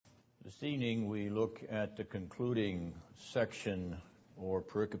This evening we look at the concluding section or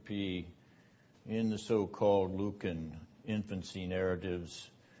pericope in the so-called Lucan infancy narratives,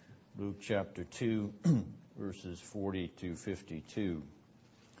 Luke chapter 2, verses 40 to 52.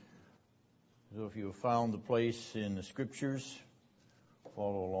 So if you have found the place in the scriptures,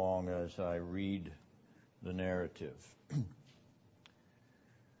 follow along as I read the narrative. And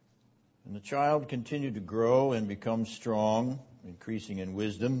the child continued to grow and become strong, increasing in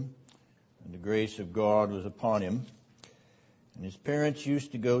wisdom, and the grace of God was upon him. And his parents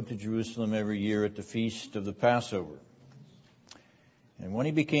used to go to Jerusalem every year at the feast of the Passover. And when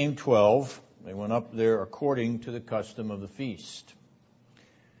he became 12, they went up there according to the custom of the feast.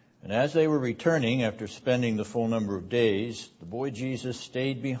 And as they were returning after spending the full number of days, the boy Jesus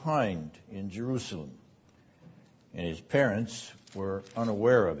stayed behind in Jerusalem, and his parents were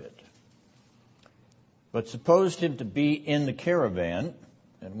unaware of it, but supposed him to be in the caravan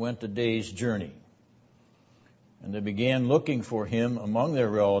and went a day's journey. And they began looking for him among their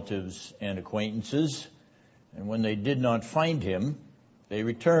relatives and acquaintances, and when they did not find him, they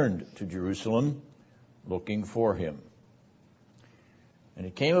returned to Jerusalem looking for him. And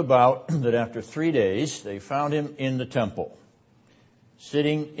it came about that after 3 days they found him in the temple,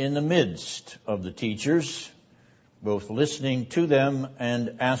 sitting in the midst of the teachers, both listening to them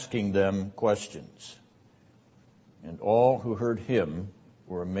and asking them questions. And all who heard him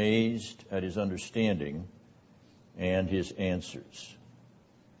were amazed at his understanding and his answers.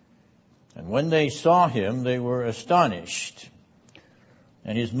 And when they saw him, they were astonished.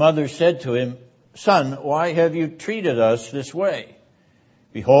 And his mother said to him, "Son, why have you treated us this way?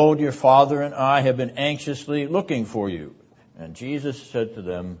 Behold, your father and I have been anxiously looking for you." And Jesus said to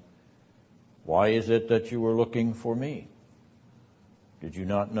them, "Why is it that you were looking for me? Did you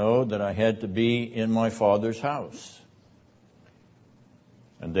not know that I had to be in my Father's house?"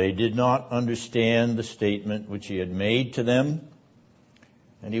 And they did not understand the statement which he had made to them.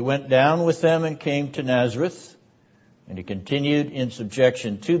 And he went down with them and came to Nazareth, and he continued in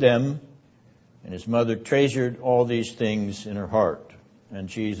subjection to them, and his mother treasured all these things in her heart. And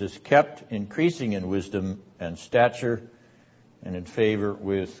Jesus kept increasing in wisdom and stature and in favor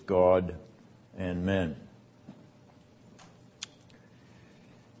with God and men.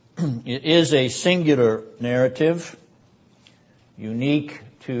 It is a singular narrative, unique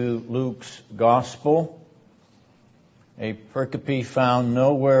to Luke's gospel, a pericope found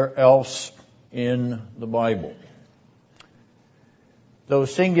nowhere else in the Bible. Though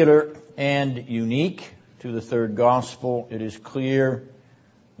singular and unique to the third gospel, it is clear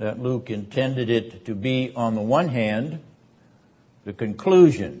that Luke intended it to be, on the one hand, the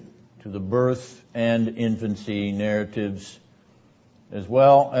conclusion to the birth and infancy narratives, as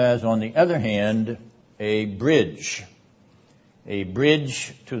well as, on the other hand, a bridge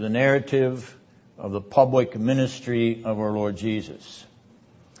to the narrative of the public ministry of our Lord Jesus.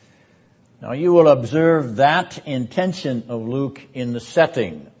 Now, you will observe that intention of Luke in the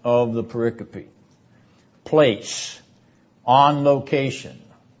setting of the pericope. Place, on location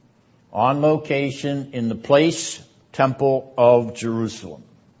in the place, temple of Jerusalem,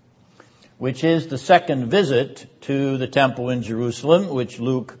 which is the second visit to the temple in Jerusalem, which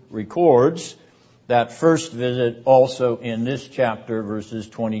Luke records. That first visit also in this chapter, verses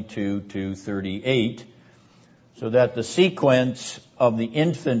 22 to 38, so that the sequence of the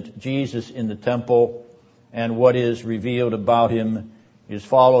infant Jesus in the temple and what is revealed about him is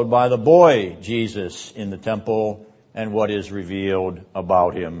followed by the boy Jesus in the temple and what is revealed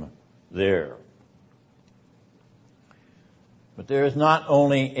about him there. But there is not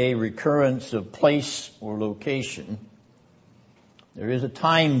only a recurrence of place or location, there is a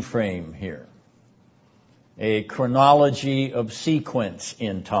time frame here, a chronology of sequence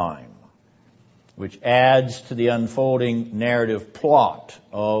in time, which adds to the unfolding narrative plot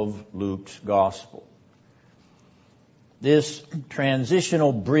of Luke's gospel. This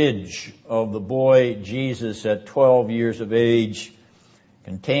transitional bridge of the boy Jesus at 12 years of age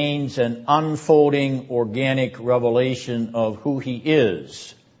contains an unfolding organic revelation of who he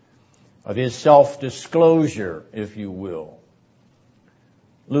is, of his self-disclosure, if you will.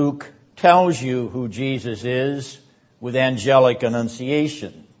 Luke tells you who Jesus is with angelic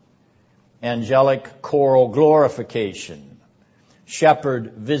annunciation, angelic choral glorification,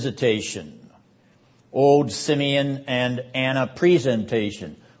 shepherd visitation, old Simeon and Anna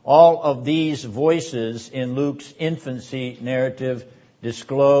presentation. All of these voices in Luke's infancy narrative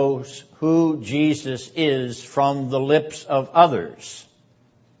disclose who Jesus is from the lips of others.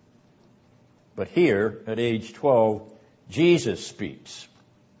 But here, at age 12, Jesus speaks.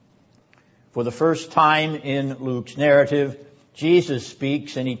 For the first time in Luke's narrative, Jesus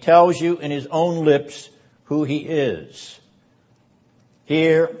speaks, and he tells you in his own lips who he is.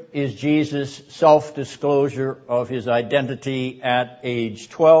 Here is Jesus' self-disclosure of his identity at age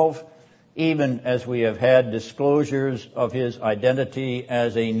 12, even as we have had disclosures of his identity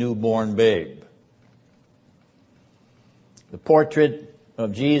as a newborn babe. The portrait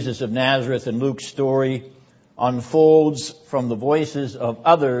of Jesus of Nazareth in Luke's story unfolds from the voices of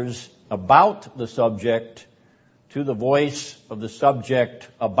others about the subject to the voice of the subject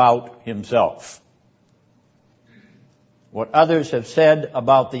about himself. What others have said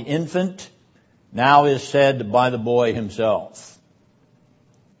about the infant now is said by the boy himself.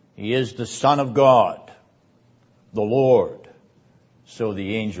 He is the Son of God, the Lord, so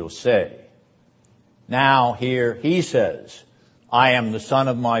the angels say. Now here he says, I am the Son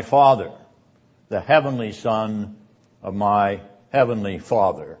of my Father, the heavenly Son of my heavenly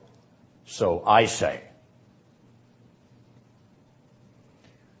Father, so I say.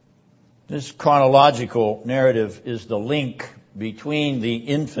 This chronological narrative is the link between the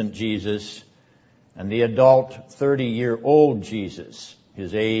infant Jesus and the adult 30-year-old Jesus,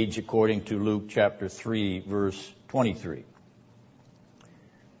 his age according to Luke chapter 3, verse 23.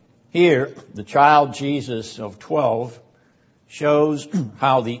 Here, the child Jesus of 12 shows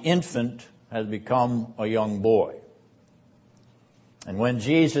how the infant has become a young boy. And when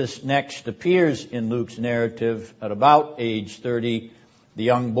Jesus next appears in Luke's narrative at about age 30, the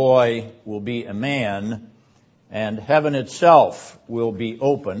young boy will be a man, and heaven itself will be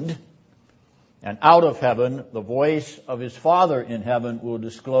opened. And out of heaven, the voice of his Father in heaven will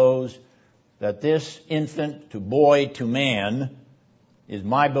disclose that this infant to boy to man is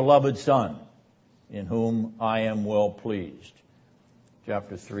my beloved Son, in whom I am well pleased.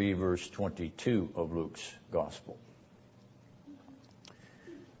 Chapter 3, verse 22 of Luke's Gospel.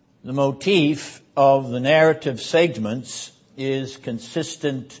 The motif of the narrative segments is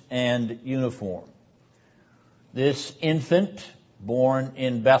consistent and uniform. This infant, born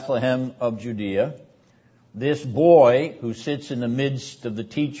in Bethlehem of Judea, this boy who sits in the midst of the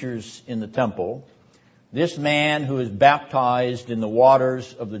teachers in the temple, this man who is baptized in the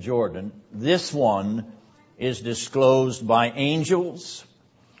waters of the Jordan, this one is disclosed by angels.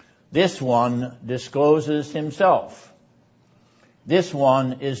 This one discloses himself. This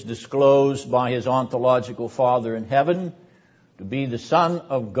one is disclosed by his ontological Father in heaven to be the Son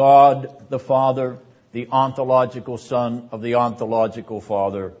of God the Father, the ontological Son of the ontological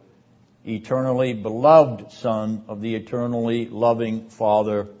Father, eternally beloved Son of the eternally loving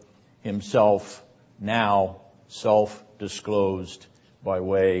Father himself, now self-disclosed by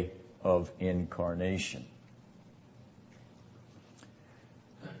way of incarnation.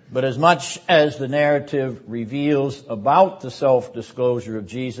 But as much as the narrative reveals about the self-disclosure of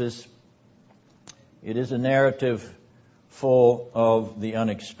Jesus, it is a narrative full of the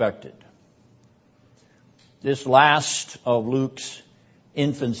unexpected. This last of Luke's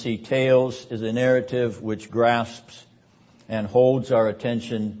infancy tales is a narrative which grasps and holds our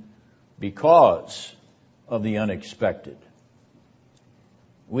attention because of the unexpected.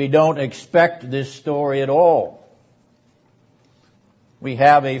 We don't expect this story at all. We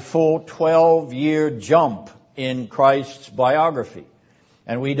have a full 12-year jump in Christ's biography,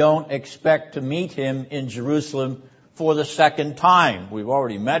 and we don't expect to meet him in Jerusalem for the second time. We've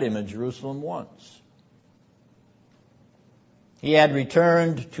already met him in Jerusalem once. He had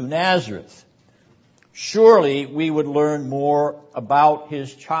returned to Nazareth. Surely we would learn more about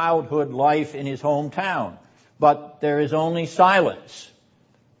his childhood life in his hometown. But there is only silence.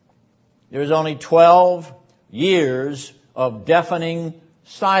 There is only 12 years of deafening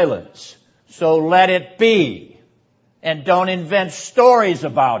silence. So let it be. And don't invent stories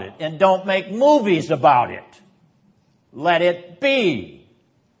about it. And don't make movies about it. Let it be.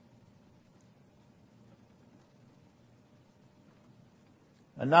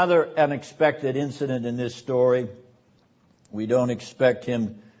 Another unexpected incident in this story, we don't expect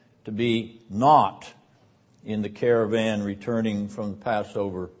him to be not in the caravan returning from the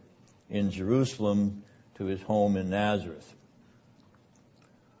Passover in Jerusalem to his home in Nazareth.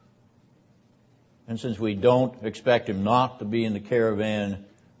 And since we don't expect him not to be in the caravan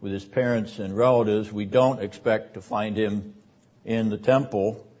with his parents and relatives, we don't expect to find him in the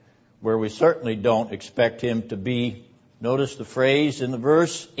temple, where we certainly don't expect him to be, notice the phrase in the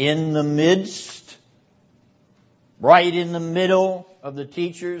verse, in the midst, right in the middle of the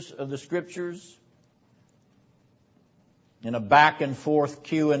teachers of the Scriptures, in a back and forth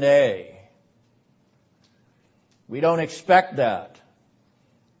Q&A. We don't expect that.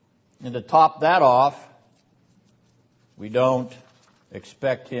 And to top that off, we don't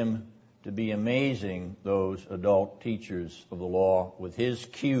expect him to be amazing those adult teachers of the law with his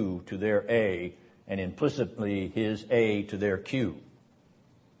Q to their A and implicitly his A to their Q.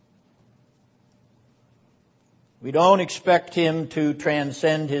 We don't expect him to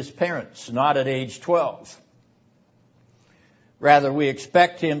transcend his parents, not at age 12. Rather, we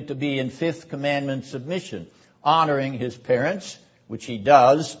expect him to be in fifth commandment submission, honoring his parents, which he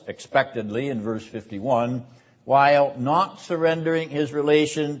does expectedly in verse 51, while not surrendering his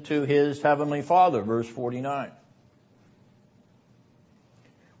relation to his heavenly Father, verse 49.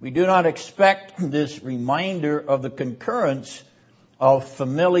 We do not expect this reminder of the concurrence of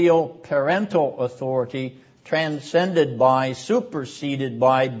familial parental authority transcended by, superseded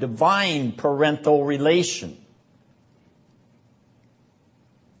by divine parental relation.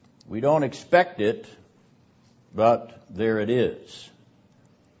 We don't expect it, but there it is.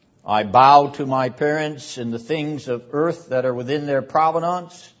 I bow to my parents in the things of earth that are within their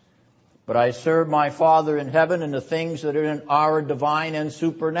provenance, but I serve my Father in heaven in the things that are in our divine and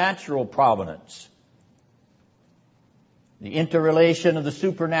supernatural provenance. The interrelation of the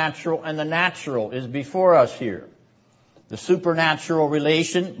supernatural and the natural is before us here. The supernatural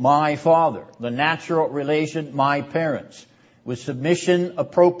relation, my Father. The natural relation, my parents. With submission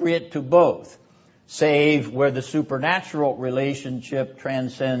appropriate to both, save where the supernatural relationship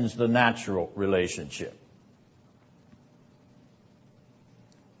transcends the natural relationship.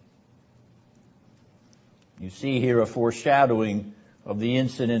 You see here a foreshadowing of the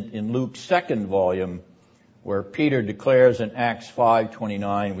incident in Luke's second volume, where Peter declares in Acts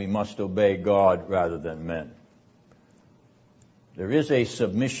 5:29, we must obey God rather than men. There is a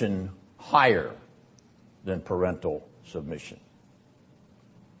submission higher than parental submission.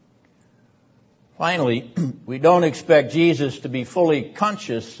 Finally, we don't expect Jesus to be fully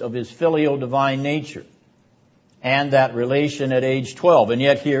conscious of his filial divine nature and that relation at age 12, and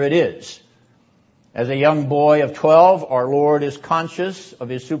yet here it is. As a young boy of 12, our Lord is conscious of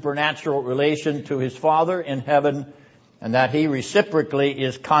his supernatural relation to his Father in heaven, and that he reciprocally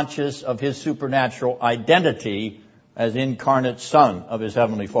is conscious of his supernatural identity as incarnate Son of his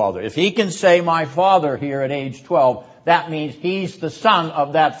Heavenly Father. If he can say, my Father, here at age 12, that means he's the Son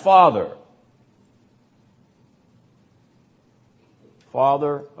of that Father.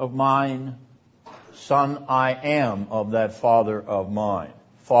 Father of mine, Son I am of that Father of mine.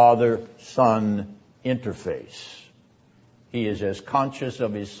 Father-Son interface. He is as conscious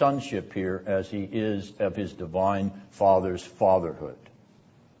of his sonship here as he is of his divine Father's fatherhood.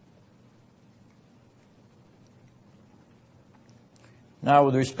 Now,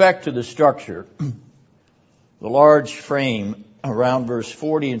 with respect to the structure, the large frame around verse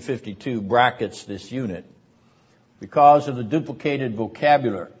 40 and 52 brackets this unit because of the duplicated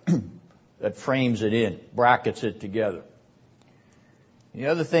vocabulary that frames it in, brackets it together. The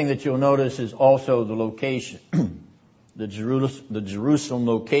other thing that you'll notice is also the location. The Jerusalem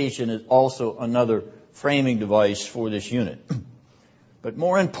location is also another framing device for this unit. But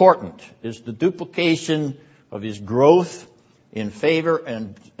more important is the duplication of his growth in favor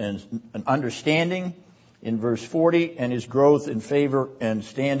and understanding in verse 40, and his growth in favor and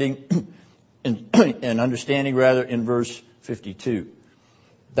standing and understanding rather in verse 52.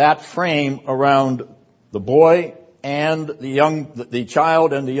 That frame around the boy and the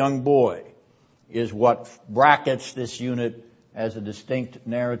child and the young boy is what brackets this unit as a distinct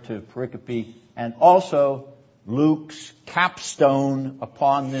narrative pericope, and also Luke's capstone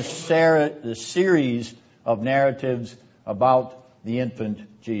upon this series of narratives about the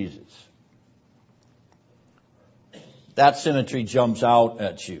infant Jesus. That symmetry jumps out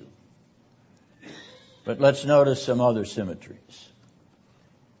at you. But let's notice some other symmetries.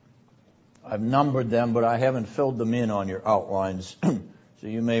 I've numbered them, but I haven't filled them in on your outlines, so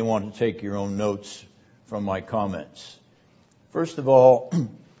you may want to take your own notes from my comments. First of all,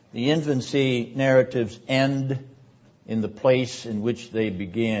 the infancy narratives end in the place in which they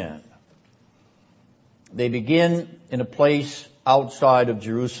began. They begin in a place outside of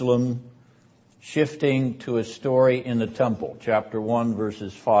Jerusalem, shifting to a story in the temple, chapter 1,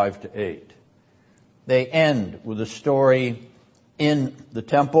 verses 5 to 8. They end with a story in the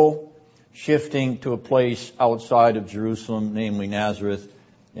temple, shifting to a place outside of Jerusalem, namely Nazareth,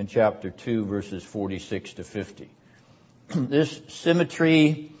 in chapter 2, verses 46 to 50. This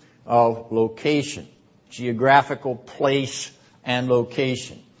symmetry of location, geographical place and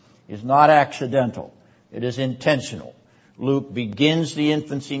location, is not accidental. It is intentional. Luke begins the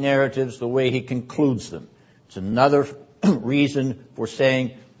infancy narratives the way he concludes them. It's another reason for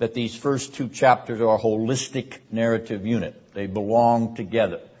saying that these first two chapters are a holistic narrative unit. They belong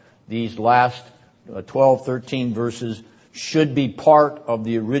together. These last 12, 13 verses should be part of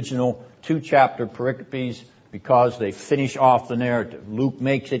the original two-chapter pericopes because they finish off the narrative. Luke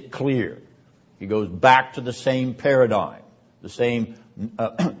makes it clear. He goes back to the same paradigm, the same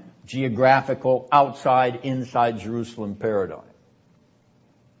geographical outside-inside Jerusalem paradigm.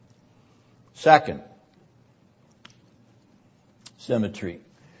 Second, symmetry.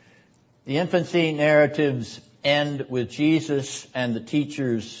 The infancy narratives end with Jesus and the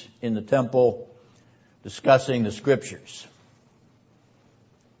teachers in the temple discussing the Scriptures.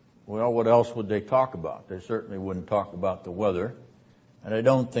 Well, what else would they talk about? They certainly wouldn't talk about the weather, and I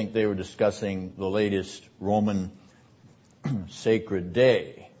don't think they were discussing the latest Roman sacred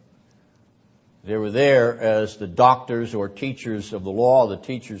day. They were there as the doctors or teachers of the law, the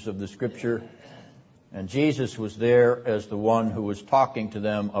teachers of the Scripture, and Jesus was there as the one who was talking to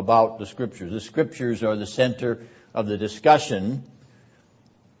them about the Scriptures. The Scriptures are the center of the discussion,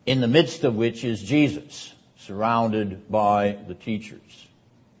 in the midst of which is Jesus, surrounded by the teachers.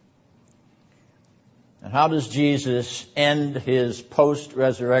 And how does Jesus end his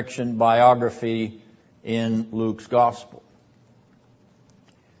post-resurrection biography in Luke's Gospel?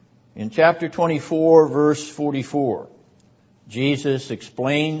 In chapter 24, verse 44, Jesus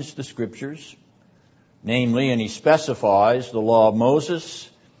explains the Scriptures, namely, and he specifies the law of Moses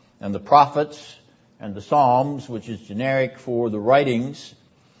and the prophets and the Psalms, which is generic for the writings,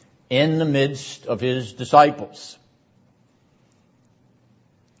 in the midst of his disciples.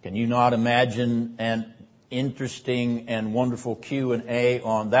 Can you not imagine an interesting and wonderful Q&A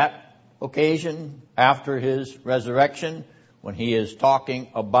on that occasion after his resurrection, when he is talking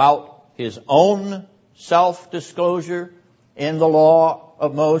about his own self-disclosure in the law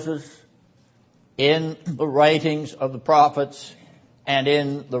of Moses, in the writings of the prophets, and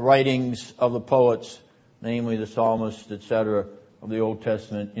in the writings of the poets, namely the psalmists, etc., of the Old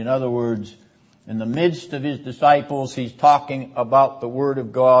Testament? In other words, in the midst of his disciples, he's talking about the Word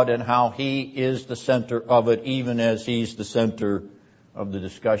of God and how he is the center of it, even as he's the center of the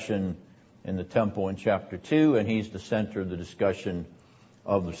discussion in the temple in chapter 2, and he's the center of the discussion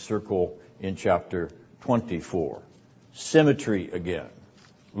of the circle in chapter 24. Symmetry again.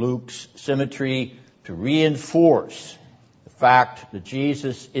 Luke's symmetry to reinforce the fact that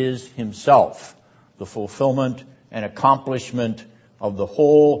Jesus is himself the fulfillment and accomplishment of the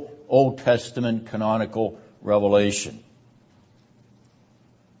whole Old Testament canonical revelation.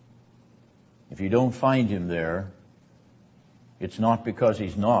 If you don't find him there, it's not because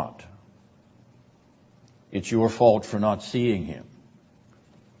he's not. It's your fault for not seeing him.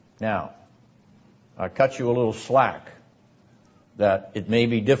 Now, I cut you a little slack that it may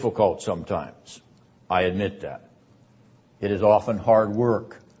be difficult sometimes. I admit that. It is often hard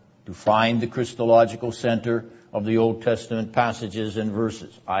work to find the Christological center of the Old Testament passages and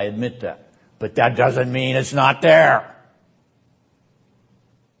verses. I admit that. But that doesn't mean it's not there.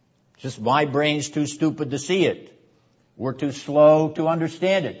 Just my brain's too stupid to see it. We're too slow to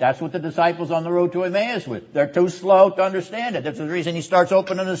understand it. That's what the disciples on the road to Emmaus were. They're too slow to understand it. That's the reason he starts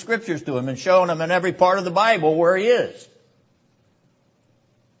opening the Scriptures to them and showing them in every part of the Bible where he is.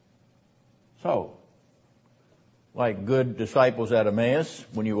 So, like good disciples at Emmaus,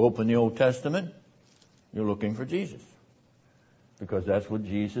 when you open the Old Testament, you're looking for Jesus. Because that's where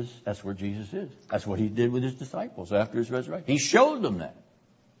Jesus is. That's what he did with his disciples after his resurrection. He showed them that.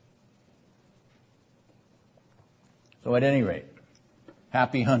 So at any rate,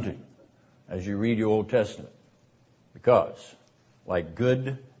 happy hunting as you read your Old Testament. Because, like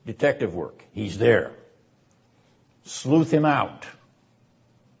good detective work, he's there. Sleuth him out.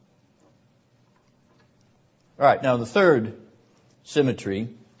 All right, now the third symmetry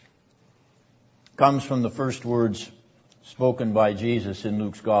comes from the first words spoken by Jesus in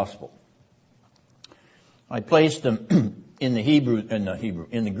Luke's Gospel. I placed them in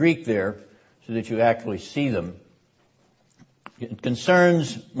the Greek there, so that you actually see them. It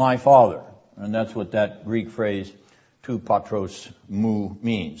concerns my Father, and that's what that Greek phrase tu patros mu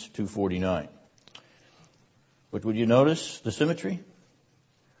means, 249. But would you notice the symmetry?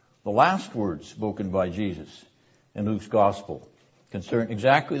 The last words spoken by Jesus in Luke's Gospel concern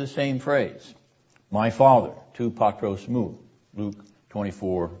exactly the same phrase. My Father, tu patros mu, Luke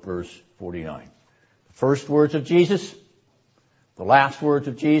 24, verse 49. The first words of Jesus, the last words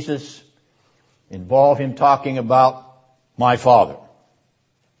of Jesus involve him talking about my Father.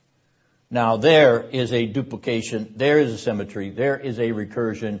 Now there is a duplication, there is a symmetry, there is a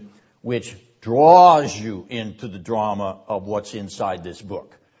recursion which draws you into the drama of what's inside this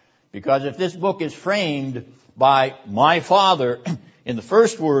book. Because if this book is framed by my Father in the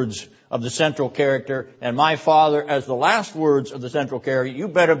first words of the central character and my Father as the last words of the central character, you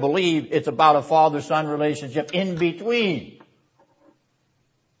better believe it's about a father-son relationship in between.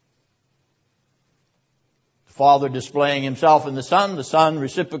 The Father displaying himself in the Son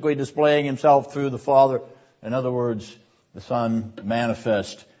reciprocally displaying himself through the Father. In other words, the Son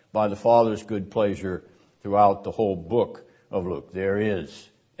manifest by the Father's good pleasure throughout the whole book of Luke. There is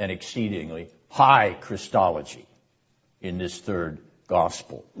an exceedingly high Christology in this third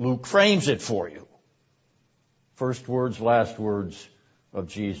gospel. Luke frames it for you. First words, last words of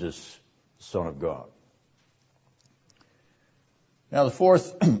Jesus, the Son of God. Now the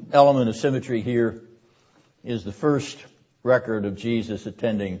fourth element of symmetry here is the first record of Jesus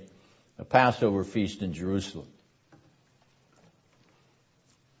attending a Passover feast in Jerusalem.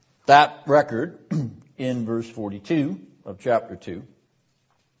 That record, in verse 42 of chapter 2,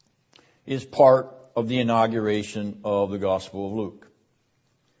 is part of the inauguration of the Gospel of Luke.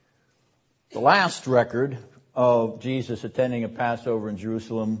 The last record of Jesus attending a Passover in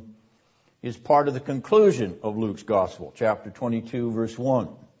Jerusalem is part of the conclusion of Luke's Gospel, chapter 22, verse 1.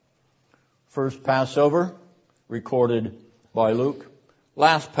 First Passover, recorded by Luke.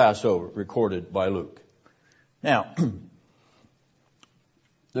 Last Passover, recorded by Luke. Now,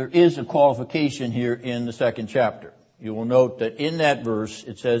 there is a qualification here in the second chapter. You will note that in that verse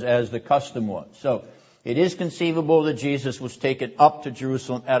it says, as the custom was. So, it is conceivable that Jesus was taken up to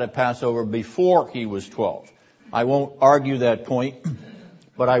Jerusalem at a Passover before he was 12. I won't argue that point,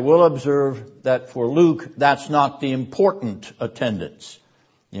 but I will observe that for Luke, that's not the important attendance.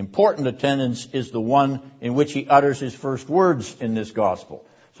 The important attendance is the one in which he utters his first words in this gospel.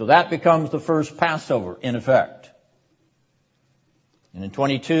 So that becomes the first Passover, in effect. And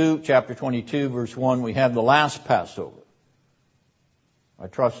in chapter 22, verse 1, we have the last Passover. I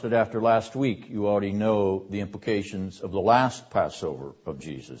trust that after last week, you already know the implications of the last Passover of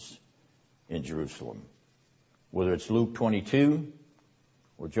Jesus in Jerusalem. Whether it's Luke 22,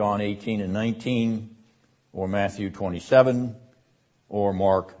 or John 18 and 19, or Matthew 27, or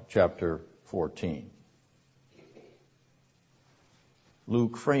Mark chapter 14.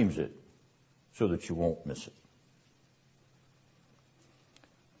 Luke frames it so that you won't miss it.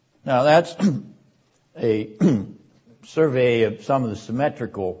 Now that's a survey of some of the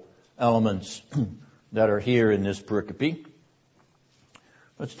symmetrical elements that are here in this pericope.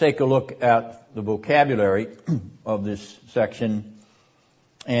 Let's take a look at the vocabulary of this section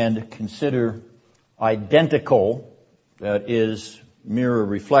and consider identical, that is, mirror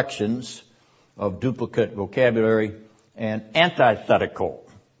reflections of duplicate vocabulary, and antithetical,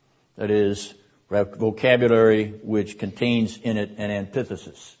 that is, vocabulary which contains in it an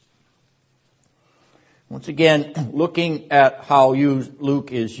antithesis. Once again, looking at how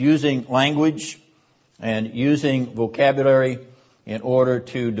Luke is using language and using vocabulary in order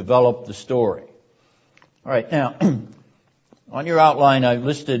to develop the story. All right, now, on your outline, I've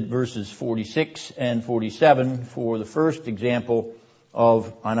listed verses 46 and 47 for the first example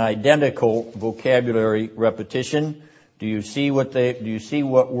of an identical vocabulary repetition. Do you see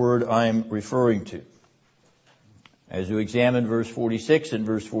what word I'm referring to? As you examine verse 46 and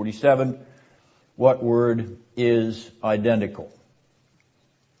verse 47, what word is identical?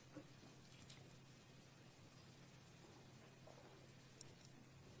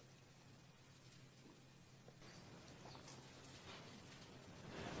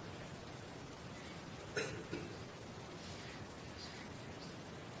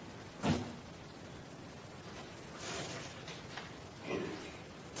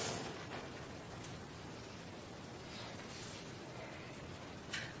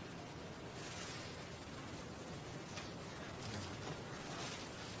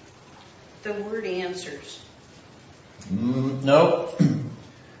 The word answers. No.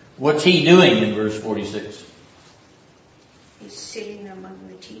 What's he doing in verse 46? He's sitting among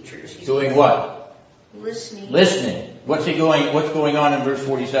the teachers. He's doing what? Listening. Listening. What's going on in verse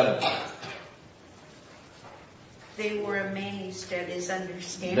 47? They were amazed at his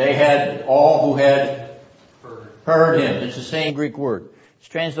understanding. They had all who had heard him. It's the same Greek word. It's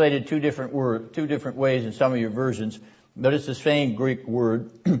translated two different ways in some of your versions, but it's the same Greek word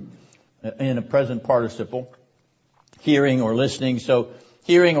in a present participle, hearing or listening. So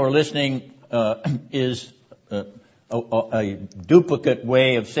hearing or listening is a duplicate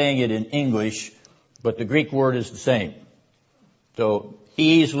way of saying it in English, but the Greek word is the same. So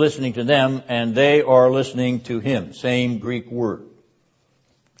he's listening to them and they are listening to him. Same Greek word.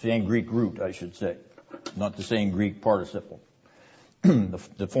 Same Greek root, I should say. Not the same Greek participle.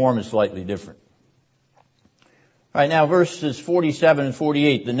 The form is slightly different. All right, now verses 47 and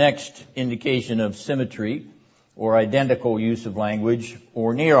 48, the next indication of symmetry or identical use of language,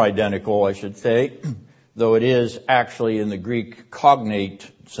 or near identical, I should say, though it is actually in the Greek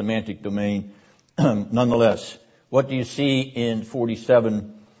cognate semantic domain, nonetheless. What do you see in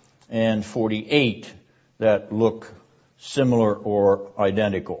 47 and 48 that look similar or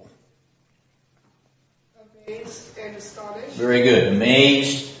identical. Amazed and astonished. Very good.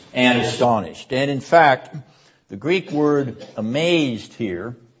 Amazed and astonished. And in fact, the Greek word amazed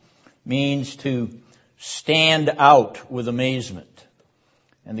here means to stand out with amazement.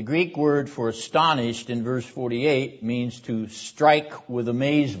 And the Greek word for astonished in verse 48 means to strike with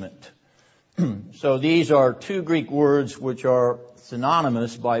amazement. So these are two Greek words which are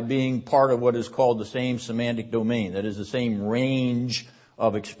synonymous by being part of what is called the same semantic domain, that is the same range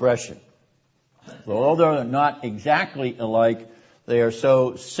of expression. So although they're not exactly alike, they are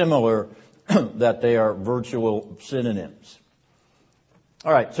so similar that they are virtual synonyms.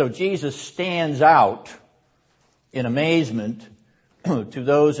 All right, so Jesus stands out in amazement to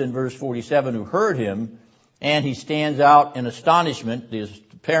those in verse 47 who heard him, and he stands out in astonishment. The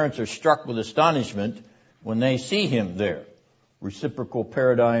parents are struck with astonishment when they see him there. Reciprocal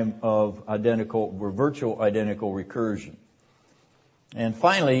paradigm of virtual identical recursion. And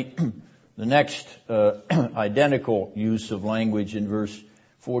finally, the next identical use of language in verse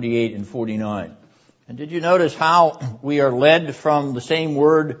 48 and 49. And did you notice how we are led from the same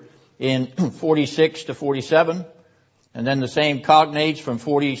word in 46 to 47? And then the same cognates from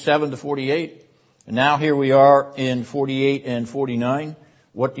 47 to 48? And now here we are in 48 and 49.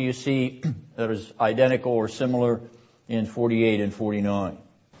 What do you see that is identical or similar in 48 and 49?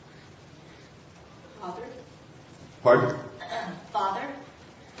 Father. Pardon? Father.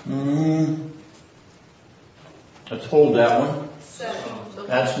 Let's hold that one.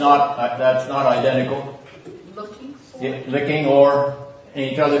 That's not identical. Looking for. Yeah, licking or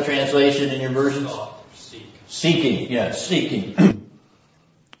any other translation in your versions? Seeking, yes, seeking.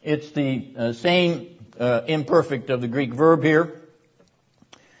 It's the same imperfect of the Greek verb here,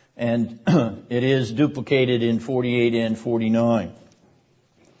 and it is duplicated in 48 and 49.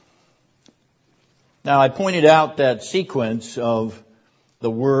 Now, I pointed out that sequence of the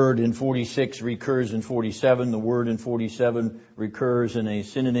word in 46 recurs in 47, the word in 47 recurs in a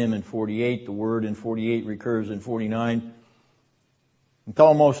synonym in 48, the word in 48 recurs in 49. It's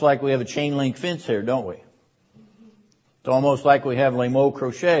almost like we have a chain link fence here, don't we? It's almost like we have les mots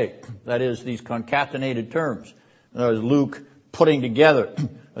crochet, that is, these concatenated terms. In other words, Luke putting together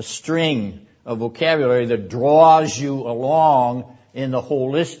a string of vocabulary that draws you along in the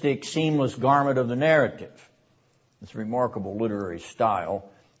holistic, seamless garment of the narrative. It's a remarkable literary style.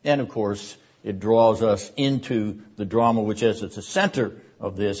 And of course, it draws us into the drama which is at the center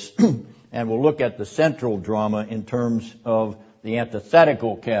of this. And we'll look at the central drama in terms of the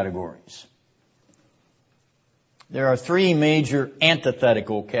antithetical categories. There are three major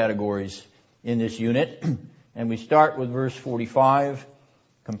antithetical categories in this unit. And we start with verse 45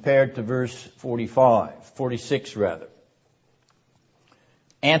 compared to verse 46 rather.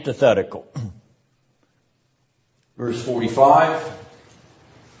 Antithetical. Verse 45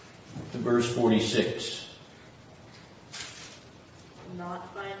 to verse 46.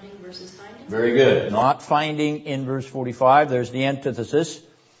 Not finding versus finding. Very good. Not finding in verse 45. There's the antithesis.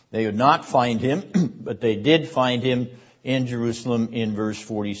 They would not find him, but they did find him in Jerusalem in verse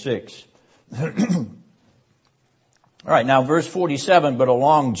 46. All right, now verse 47, but a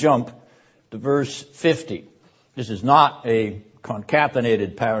long jump to verse 50. This is not a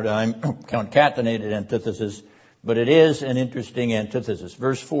concatenated paradigm, concatenated antithesis, but it is an interesting antithesis.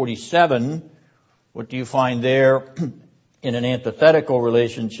 Verse 47, what do you find there in an antithetical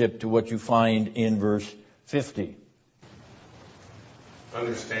relationship to what you find in verse 50?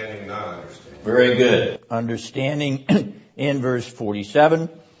 Understanding, not understanding. Very good. Understanding in verse 47.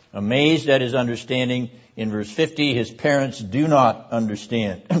 Amazed at his understanding in verse 50. His parents do not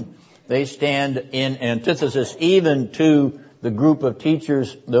understand. They stand in antithesis even to the group of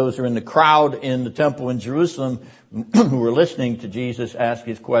teachers, those who are in the crowd in the temple in Jerusalem who were listening to Jesus ask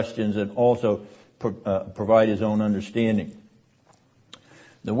his questions and also provide his own understanding.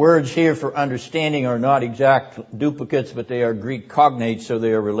 The words here for understanding are not exact duplicates, but they are Greek cognates, so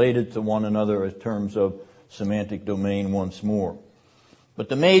they are related to one another in terms of semantic domain once more. But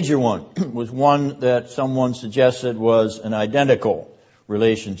the major one was one that someone suggested was an identical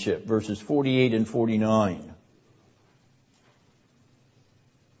relationship, verses 48 and 49.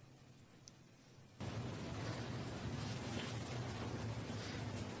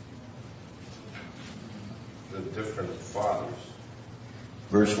 The different fathers.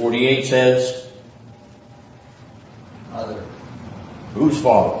 Verse 48 says, Father. Whose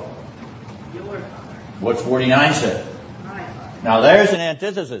father? Your father. What's 49 say? My father. Now there's an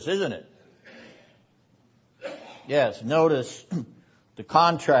antithesis, isn't it? Yes, notice the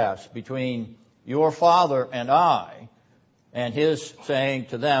contrast between your father and I, and his saying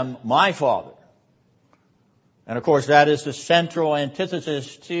to them, my father. And of course, that is the central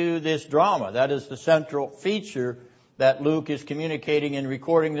antithesis to this drama. That is the central feature that Luke is communicating in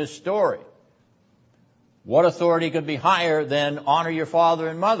recording this story. What authority could be higher than honor your father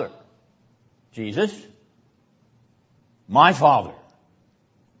and mother? Jesus, my Father,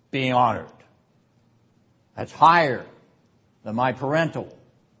 being honored. That's higher than my parental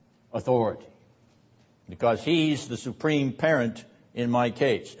authority, because He's the supreme parent in my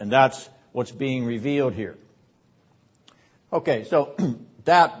case. And that's what's being revealed here. Okay, so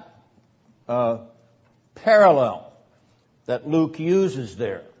that parallel that Luke uses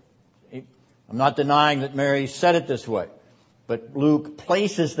there, I'm not denying that Mary said it this way, but Luke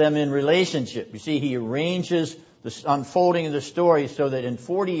places them in relationship. You see, he arranges the unfolding of the story so that in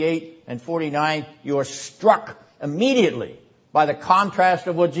 48 and 49, you are struck immediately by the contrast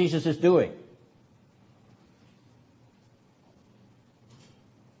of what Jesus is doing.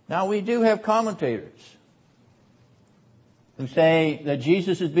 Now, we do have commentators who say that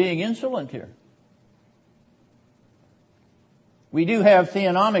Jesus is being insolent here. We do have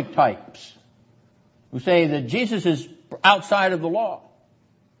theonomic types who say that Jesus is outside of the law.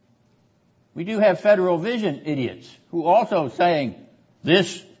 We do have federal vision idiots who also saying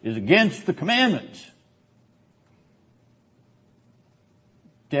this is against the commandments.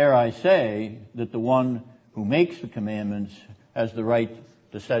 Dare I say that the one who makes the commandments has the right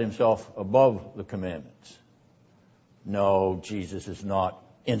to set himself above the commandments. No, Jesus is not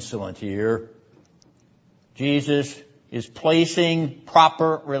insolent here. Jesus is placing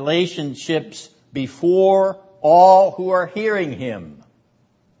proper relationships before all who are hearing Him.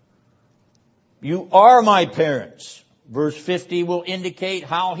 You are my parents. Verse 50 will indicate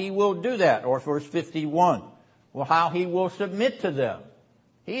how He will do that, or verse 51, well, how He will submit to them.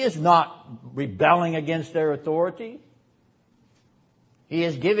 He is not rebelling against their authority. He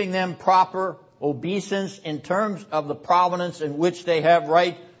is giving them proper obeisance in terms of the providence in which they have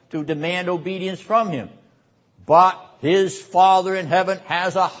right to demand obedience from Him. But His Father in heaven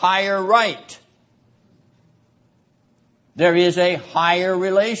has a higher right. There is a higher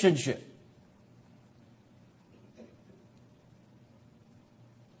relationship.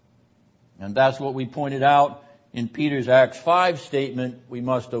 And that's what we pointed out in Peter's Acts 5 statement. We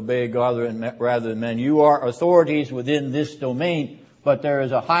must obey God rather than men. You are authorities within this domain, but there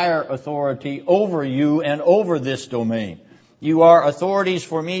is a higher authority over you and over this domain. You are authorities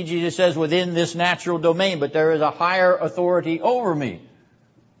for me, Jesus says, within this natural domain, but there is a higher authority over me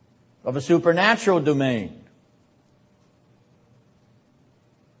of a supernatural domain.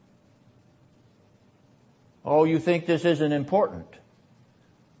 Oh, you think this isn't important?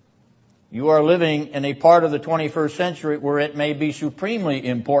 You are living in a part of the 21st century where it may be supremely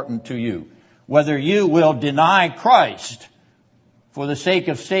important to you whether you will deny Christ for the sake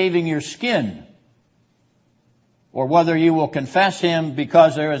of saving your skin, or whether you will confess Him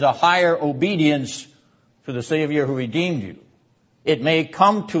because there is a higher obedience to the Savior who redeemed you. It may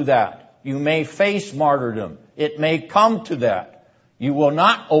come to that. You may face martyrdom. It may come to that. You will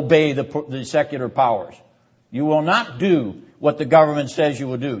not obey the secular powers. You will not do what the government says you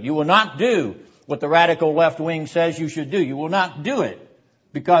will do. You will not do what the radical left wing says you should do. You will not do it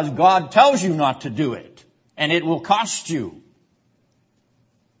because God tells you not to do it, and it will cost you.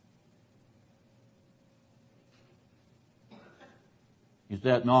 Is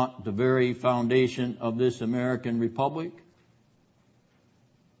that not the very foundation of this American republic?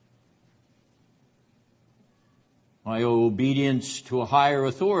 I owe obedience to a higher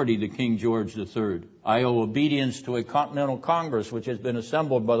authority than King George III. I owe obedience to a Continental Congress which has been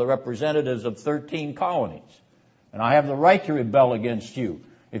assembled by the representatives of 13 colonies. And I have the right to rebel against you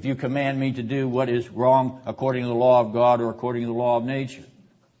if you command me to do what is wrong according to the law of God or according to the law of nature.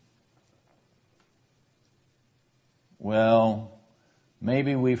 Well,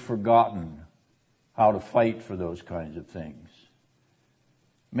 maybe we've forgotten how to fight for those kinds of things.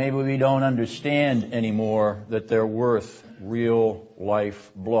 Maybe we don't understand anymore that they're worth real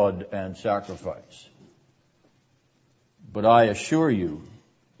life, blood, and sacrifice. But I assure you,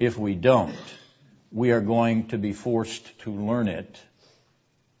 if we don't, we are going to be forced to learn it,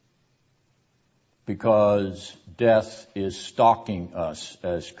 because death is stalking us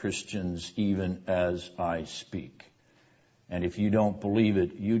as Christians even as I speak. And if you don't believe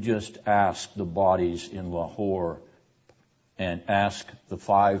it, you just ask the bodies in Lahore and ask the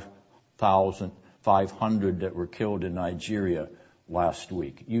 5,500 that were killed in Nigeria last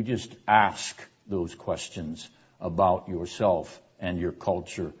week. You just ask those questions about yourself and your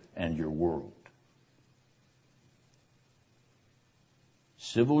culture and your world.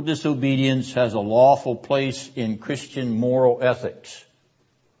 Civil disobedience has a lawful place in Christian moral ethics.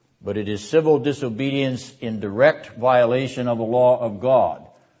 but it is civil disobedience in direct violation of the law of God,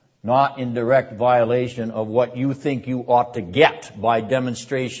 not in direct violation of what you think you ought to get by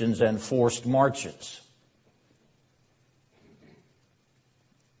demonstrations and forced marches.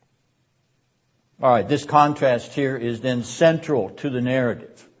 All right, this contrast here is then central to the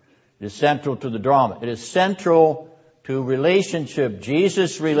narrative. It is central to the drama. It is central to relationship,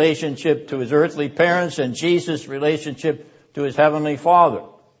 Jesus' relationship to his earthly parents and Jesus' relationship to his heavenly Father.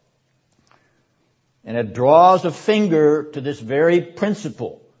 And it draws a finger to this very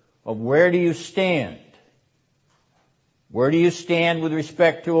principle of where do you stand? Where do you stand with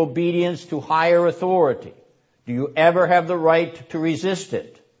respect to obedience to higher authority? Do you ever have the right to resist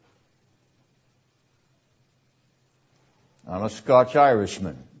it? I'm a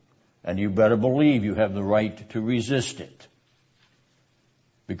Scotch-Irishman, and you better believe you have the right to resist it.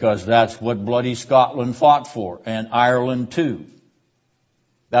 Because that's what bloody Scotland fought for, and Ireland too.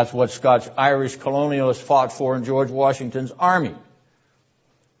 That's what Scotch-Irish colonialists fought for in George Washington's army.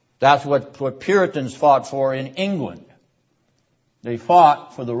 That's what Puritans fought for in England. They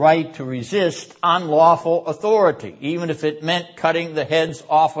fought for the right to resist unlawful authority, even if it meant cutting the heads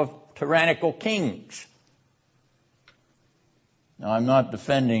off of tyrannical kings. Now, I'm not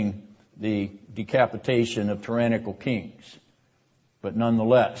defending the decapitation of tyrannical kings, but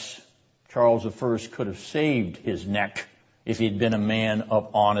nonetheless, Charles I could have saved his neck if he'd been a man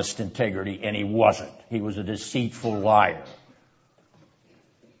of honest integrity, and he wasn't. He was a deceitful liar.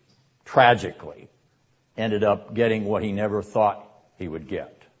 Tragically, ended up getting what he never thought he would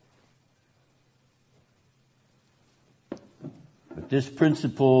get. But this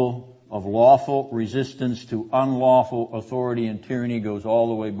principle of lawful resistance to unlawful authority and tyranny goes all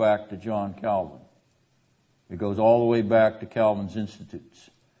the way back to John Calvin. It goes all the way back to Calvin's Institutes.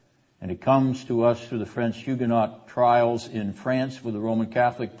 And it comes to us through the French Huguenot trials in France with the Roman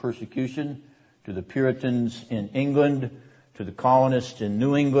Catholic persecution, to the Puritans in England, to the colonists in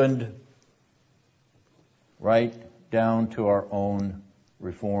New England, right down to our own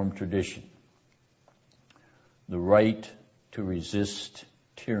Reformed tradition. The right to resist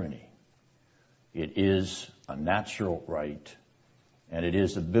tyranny. It is a natural right, and it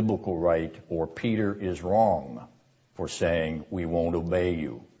is a biblical right, or Peter is wrong for saying we won't obey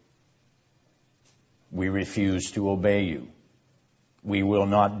you. We refuse to obey you. We will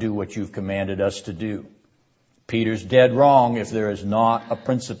not do what you've commanded us to do. Peter's dead wrong if there is not a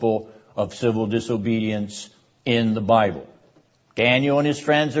principle of civil disobedience in the Bible. Daniel and his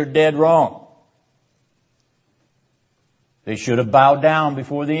friends are dead wrong. They should have bowed down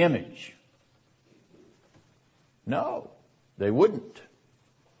before the image. No, they wouldn't.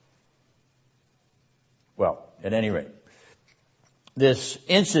 Well, at any rate, this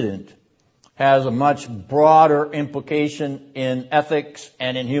incident has a much broader implication in ethics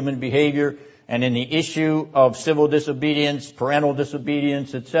and in human behavior and in the issue of civil disobedience, parental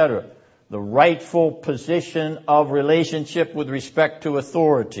disobedience, etc. The rightful position of relationship with respect to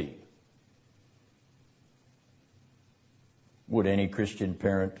authority. Would any Christian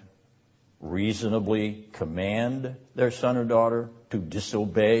parent reasonably command their son or daughter to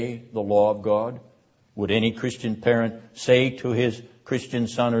disobey the law of God? Would any Christian parent say to his Christian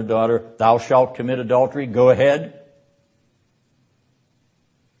son or daughter, "Thou shalt commit adultery, go ahead"?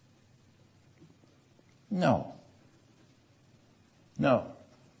 No. No.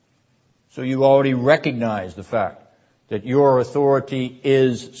 So you already recognize the fact that your authority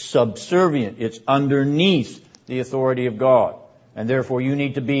is subservient. It's underneath the authority of God. And therefore you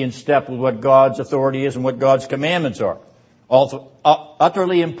need to be in step with what God's authority is and what God's commandments are. Also,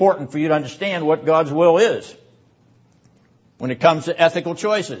 utterly important for you to understand what God's will is when it comes to ethical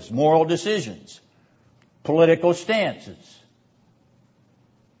choices, moral decisions, political stances,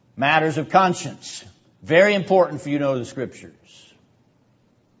 matters of conscience. Very important for you to know the Scriptures.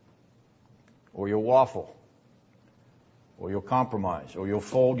 Or you'll waffle, or you'll compromise, or you'll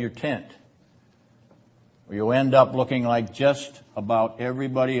fold your tent, or you'll end up looking like just about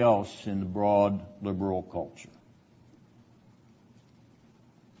everybody else in the broad liberal culture.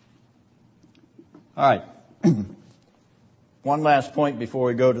 All right. One last point before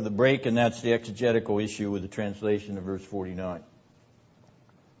we go to the break, and that's the exegetical issue with the translation of verse 49.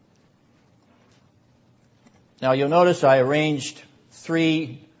 Now you'll notice I arranged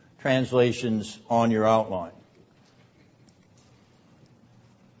 3 translations on your outline.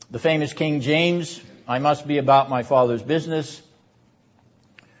 The famous King James, I must be about my Father's business.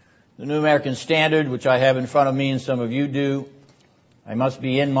 The New American Standard, which I have in front of me and some of you do, I must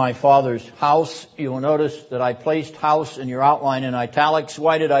be in my Father's house. You will notice that I placed house in your outline in italics.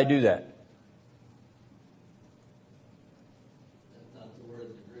 Why did I do that? That's not the word in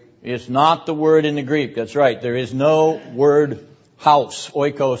the Greek. It's not the word in the Greek. That's right. There is no word house,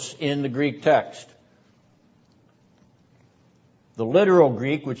 oikos, in the Greek text. The literal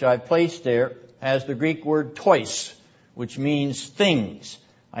Greek, which I placed there, has the Greek word tois, which means things.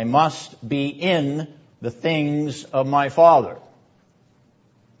 I must be in the things of my Father.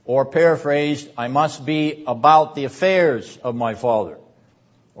 Or paraphrased, I must be about the affairs of my Father.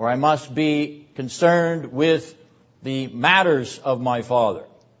 Or I must be concerned with the matters of my Father.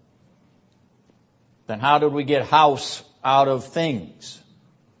 Then how did we get house out of things?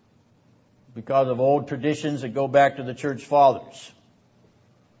 Because of old traditions that go back to the church fathers.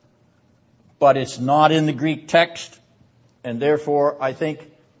 But it's not in the Greek text, and therefore I think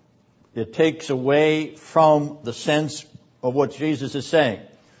it takes away from the sense of what Jesus is saying.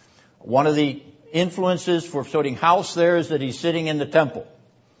 One of the influences for putting house there is that he's sitting in the temple,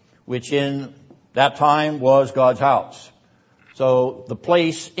 which in that time was God's house. So the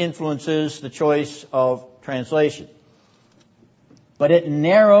place influences the choice of translation. But it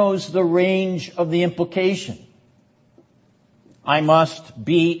narrows the range of the implication. I must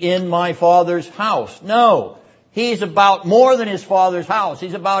be in my Father's house. No, he's about more than his Father's house.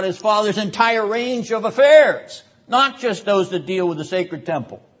 He's about his Father's entire range of affairs, not just those that deal with the sacred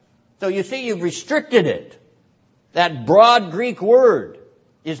temple. So you see, you've restricted it. That broad Greek word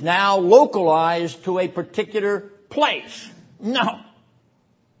is now localized to a particular place. No.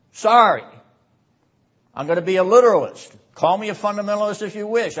 Sorry. I'm going to be a literalist. Call me a fundamentalist if you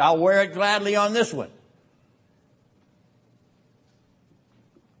wish. I'll wear it gladly on this one.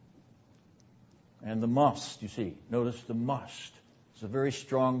 And the must, you see. Notice the must. It's a very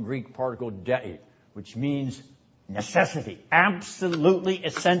strong Greek particle dei, which means necessity. Absolutely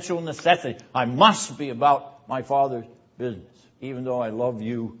essential necessity. I must be about my Father's business, even though I love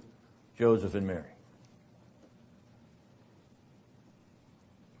you, Joseph and Mary.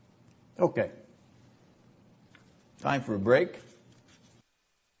 Okay. Time for a break.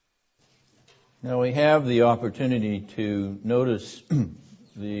 Now we have the opportunity to notice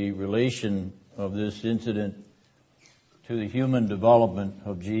the relation of this incident to the human development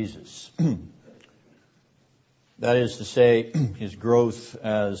of Jesus. That is to say, his growth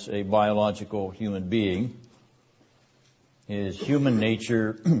as a biological human being, his human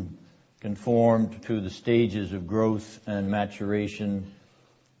nature conformed to the stages of growth and maturation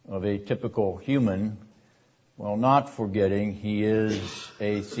of a typical human, while not forgetting he is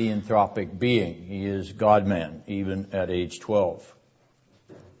a theanthropic being. He is God-man, even at age 12.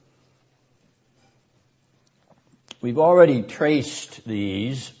 We've already traced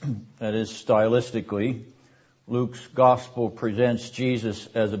these, that is stylistically. Luke's gospel presents Jesus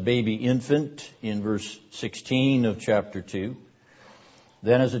as a baby infant in verse 16 of chapter 2.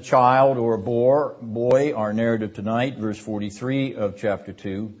 Then as a child or a boy, our narrative tonight, verse 43 of chapter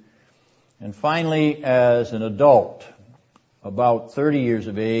 2. And finally, as an adult, about 30 years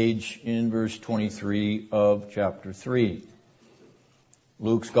of age, in verse 23 of chapter 3.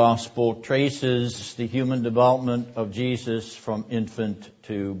 Luke's gospel traces the human development of Jesus from infant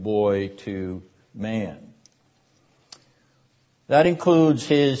to boy to man. That includes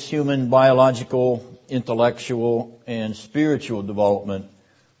his human biological, intellectual, and spiritual development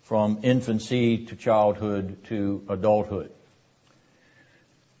from infancy to childhood to adulthood.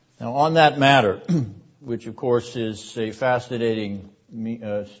 Now, on that matter, which of course is a fascinating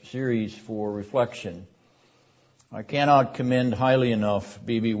series for reflection, I cannot commend highly enough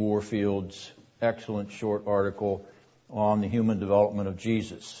B.B. Warfield's excellent short article on the human development of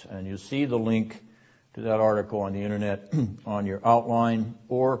Jesus. And you'll see the link to that article on the internet on your outline,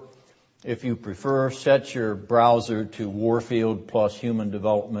 or if you prefer, set your browser to Warfield plus human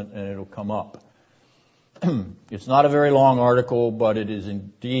development and it'll come up. It's not a very long article, but it is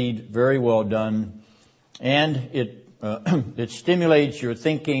indeed very well done, and it stimulates your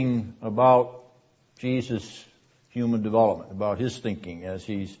thinking about Jesus' human development, about his thinking as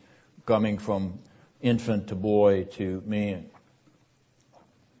he's coming from infant to boy to man.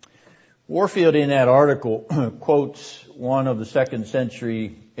 Warfield in that article quotes one of the 2nd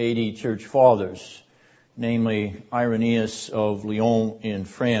century AD church fathers, namely Irenaeus of Lyon in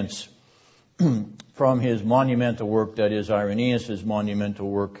France, from his monumental work, that is Irenaeus' monumental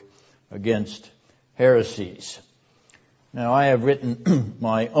work against heresies. Now, I have written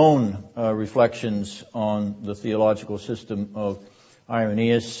my own reflections on the theological system of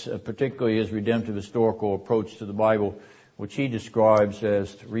Irenaeus, particularly his redemptive historical approach to the Bible, which he describes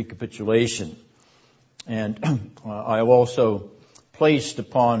as recapitulation. And I have also placed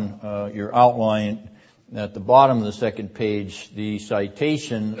upon your outline at the bottom of the second page the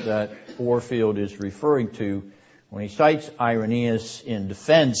citation that Warfield is referring to when he cites Irenaeus in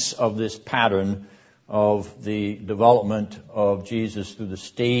defense of this pattern of the development of Jesus through the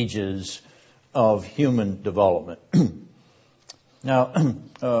stages of human development. Now,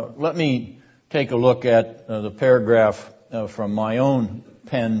 let me take a look at the paragraph from my own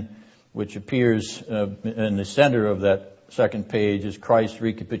pen, which appears in the center of that second page as Christ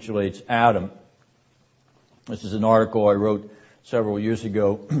recapitulates Adam. This is an article I wrote several years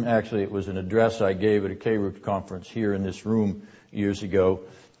ago. Actually, it was an address I gave at a K-Root conference here in this room years ago,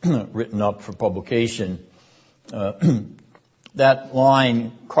 written up for publication. That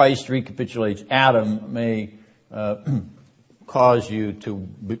line, Christ recapitulates Adam, may cause you to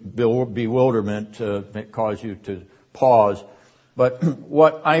bewilderment, may cause you to pause. But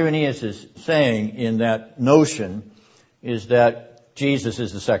what Irenaeus is saying in that notion is that Jesus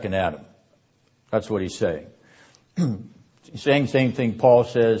is the second Adam. That's what he's saying. He's saying the same thing Paul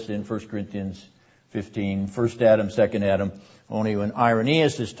says in 1 Corinthians 15, first Adam, second Adam. Only when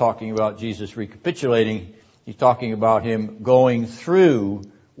Irenaeus is talking about Jesus recapitulating, he's talking about him going through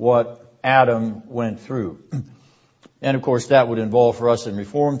what Adam went through. And of course that would involve for us in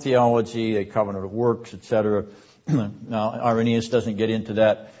Reformed theology, a covenant of works, etc. Now Irenaeus doesn't get into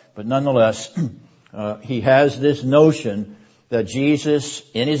that, but nonetheless, he has this notion that Jesus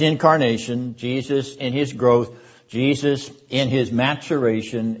in his incarnation, Jesus in his growth, Jesus in his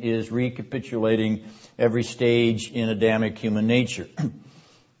maturation is recapitulating every stage in Adamic human nature.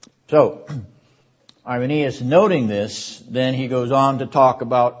 So, Irenaeus noting this, then he goes on to talk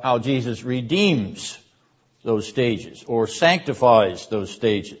about how Jesus redeems those stages or sanctifies those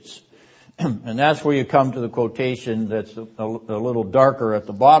stages. And that's where you come to the quotation that's a little darker at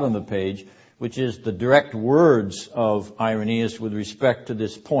the bottom of the page, which is the direct words of Irenaeus with respect to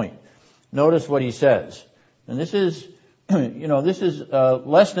this point. Notice what he says. And this is,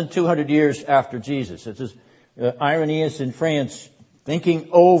 less than 200 years after Jesus. This is Irenaeus in France thinking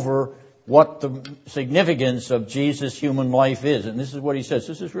over what the significance of Jesus' human life is. And this is what he says.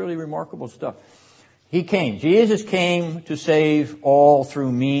 This is really remarkable stuff. Jesus came to save all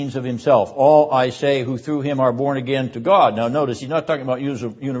through means of himself. All, I say, who through him are born again to God. Now notice, he's not talking about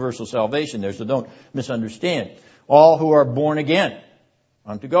universal salvation there, so don't misunderstand. All who are born again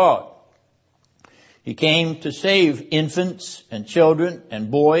unto God. He came to save infants and children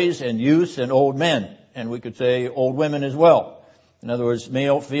and boys and youths and old men. And we could say old women as well. In other words,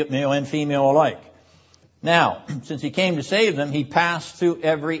 male and female alike. Now, since he came to save them, he passed through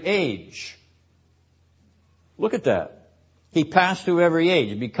every age. Look at that. He passed through every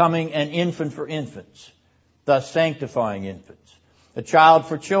age, becoming an infant for infants, thus sanctifying infants. A child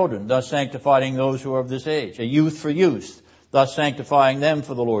for children, thus sanctifying those who are of this age. A youth for youth, thus sanctifying them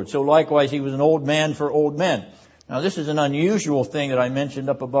for the Lord. So likewise, he was an old man for old men. Now this is an unusual thing that I mentioned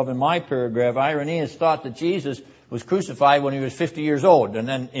up above in my paragraph. Irenaeus thought that Jesus was crucified when he was 50 years old. And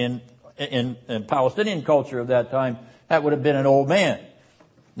then in Palestinian culture of that time, that would have been an old man.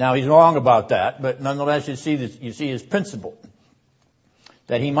 Now he's wrong about that, but nonetheless you see his principle.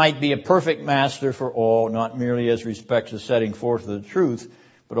 That he might be a perfect master for all, not merely as respects the setting forth of the truth,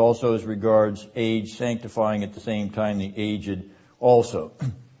 but also as regards age, sanctifying at the same time the aged also.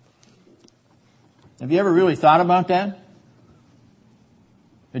 Have you ever really thought about that?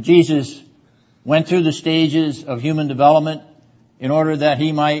 That Jesus went through the stages of human development in order that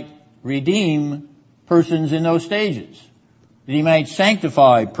he might redeem persons in those stages. That he might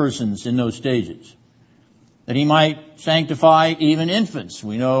sanctify persons in those stages. That he might sanctify even infants.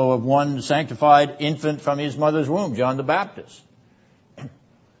 We know of one sanctified infant from his mother's womb, John the Baptist.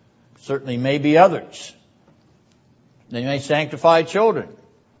 Certainly may be others. They may sanctify children.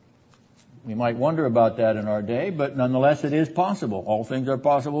 We might wonder about that in our day, but nonetheless it is possible. All things are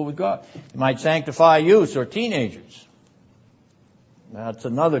possible with God. He might sanctify youths or teenagers. That's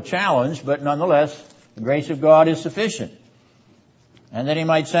another challenge, but nonetheless, the grace of God is sufficient. And that he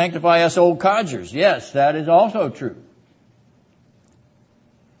might sanctify us old codgers. Yes, that is also true.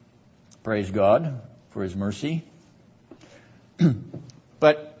 Praise God for his mercy.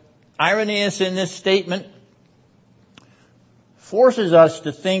 But Irenaeus in this statement forces us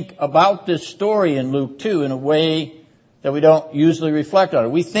to think about this story in Luke 2 in a way that we don't usually reflect on it.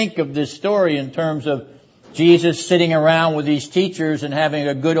 We think of this story in terms of Jesus sitting around with these teachers and having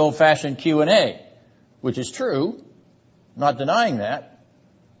a good old-fashioned Q&A, which is true. I'm not denying that.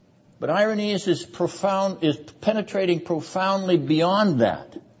 But Irenaeus is penetrating profoundly beyond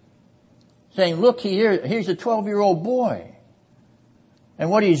that. Saying, look here, here's a 12-year-old boy. And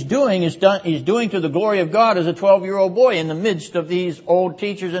what he's doing he's doing to the glory of God as a 12-year-old boy in the midst of these old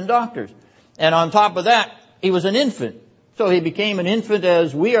teachers and doctors. And on top of that, he was an infant. So he became an infant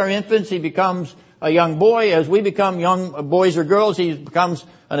as we are infants. He becomes a young boy. As we become young boys or girls, he becomes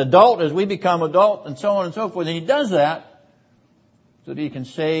an adult as we become adult, and so on and so forth. And he does that so that he can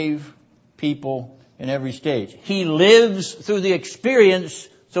save people in every stage. He lives through the experience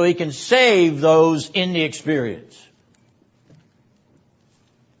so he can save those in the experience.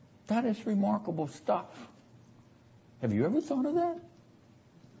 That is remarkable stuff. Have you ever thought of that?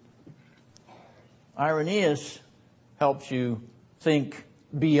 Irenaeus helps you think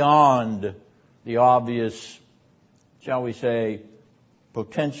beyond the obvious, shall we say,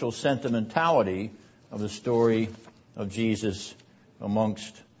 potential sentimentality of the story of Jesus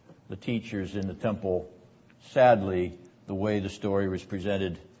amongst the teachers in the temple. Sadly, the way the story was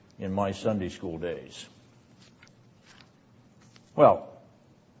presented in my Sunday school days. Well,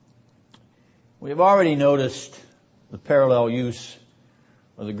 we have already noticed the parallel use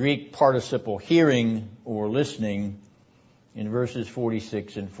of the Greek participle hearing or listening in verses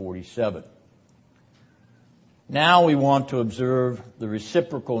 46 and 47. Now we want to observe the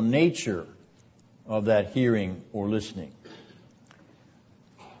reciprocal nature of that hearing or listening.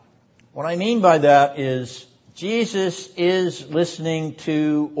 What I mean by that is Jesus is listening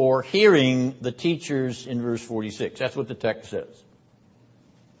to or hearing the teachers in verse 46. That's what the text says.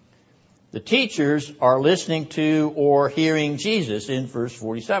 The teachers are listening to or hearing Jesus in verse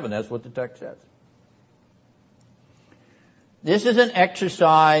 47. That's what the text says. This is an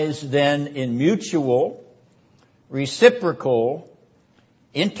exercise then in mutual, reciprocal,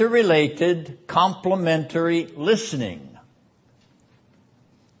 interrelated, complementary listening.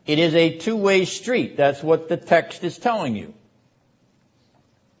 It is a two-way street. That's what the text is telling you.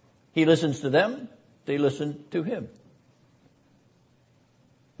 He listens to them, they listen to him.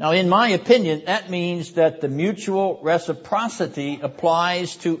 Now, in my opinion, that means that the mutual reciprocity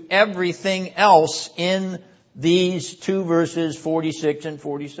applies to everything else in these two verses, 46 and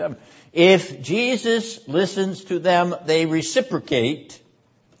 47. If Jesus listens to them, they reciprocate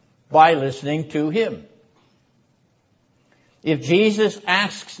by listening to him. If Jesus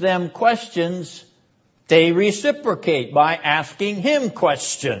asks them questions, they reciprocate by asking him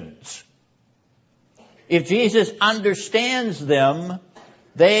questions. If Jesus understands them,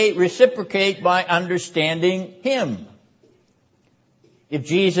 they reciprocate by understanding him. If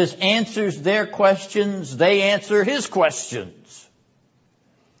Jesus answers their questions, they answer his questions.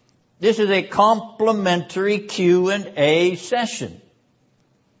 This is a complementary Q&A session.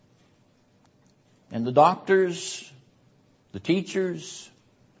 And the doctors, the teachers,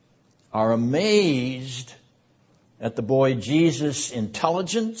 are amazed at the boy Jesus'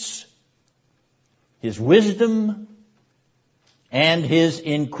 intelligence, his wisdom, and his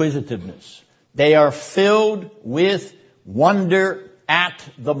inquisitiveness. They are filled with wonder at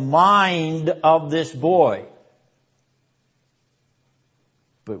the mind of this boy.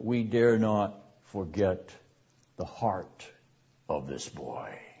 But we dare not forget the heart of this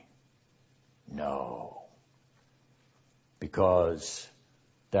boy. No. Because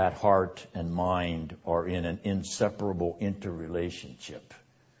that heart and mind are in an inseparable interrelationship.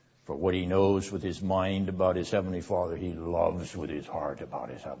 For what he knows with his mind about his Heavenly Father, he loves with his heart about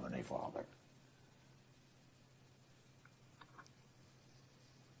his Heavenly Father.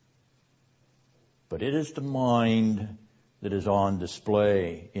 But it is the mind that is on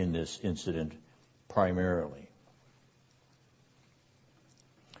display in this incident primarily.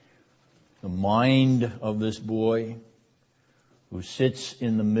 The mind of this boy who sits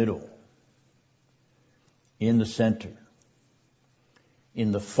in the middle, in the center,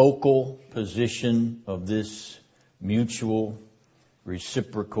 in the focal position of this mutual,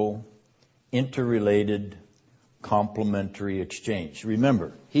 reciprocal, interrelated, complementary exchange.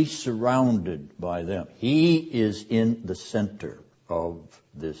 Remember, he's surrounded by them. He is in the center of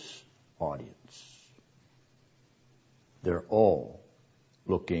this audience. They're all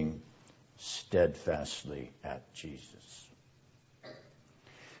looking steadfastly at Jesus.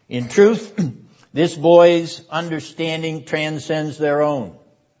 In truth, this boy's understanding transcends their own.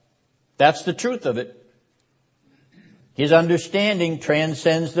 That's the truth of it. His understanding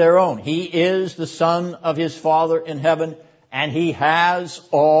transcends their own. He is the Son of his Father in heaven, and he has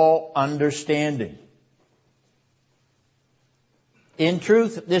all understanding. In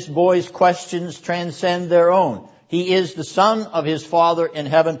truth, this boy's questions transcend their own. He is the Son of his Father in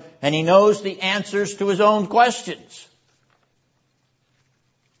heaven, and he knows the answers to his own questions.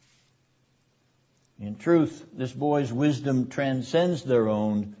 In truth, this boy's wisdom transcends their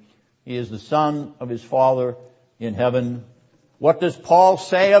own. He is the Son of his Father in heaven. What does Paul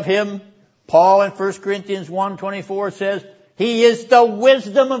say of him? Paul in 1 Corinthians 1:24 says, he is the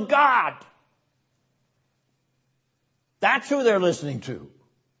wisdom of God. That's who they're listening to.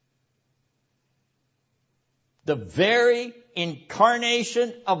 The very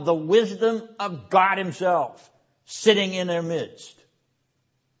incarnation of the wisdom of God himself sitting in their midst.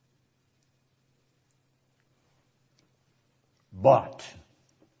 But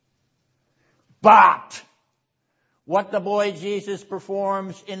what the boy Jesus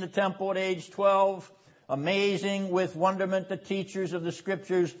performs in the temple at age 12, amazing with wonderment the teachers of the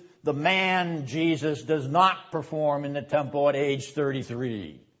scriptures, the man Jesus does not perform in the temple at age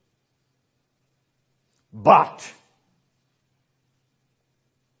 33. But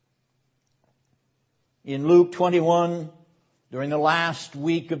in Luke 21, during the last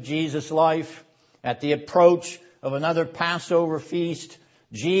week of Jesus' life, at the approach of another Passover feast,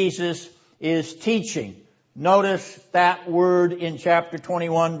 Jesus is teaching. Notice that word in chapter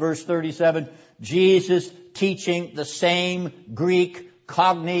 21, verse 37. Jesus teaching, the same Greek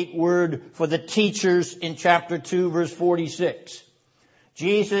cognate word for the teachers in chapter 2, verse 46.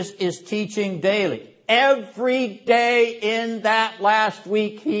 Jesus is teaching daily. Every day in that last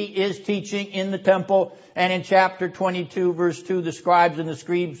week, he is teaching in the temple. And in chapter 22, verse 2, the scribes and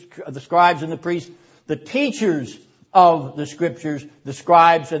the priests, the teachers of the scriptures, the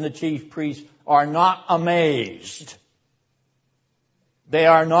scribes and the chief priests, are not amazed. They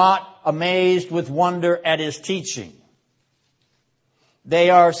are not amazed with wonder at his teaching.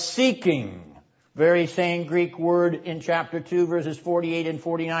 They are seeking. Very same Greek word in chapter 2, verses 48 and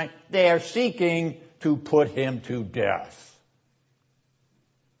 49. They are seeking to put him to death.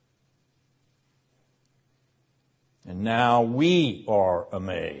 And now we are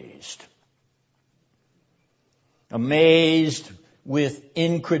amazed. Amazed with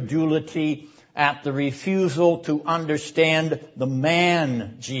incredulity at the refusal to understand the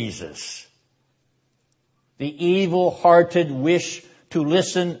man Jesus. The evil-hearted wish to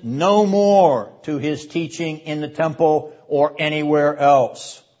listen no more to his teaching in the temple or anywhere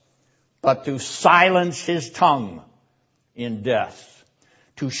else, but to silence his tongue in death,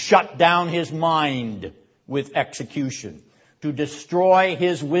 to shut down his mind with execution, to destroy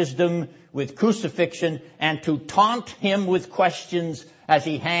his wisdom with crucifixion, and to taunt him with questions as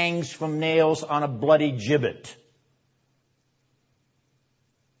he hangs from nails on a bloody gibbet.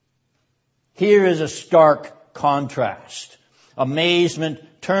 Here is a stark contrast. Amazement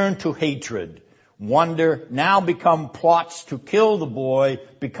turned to hatred. Wonder, now become plots to kill the boy,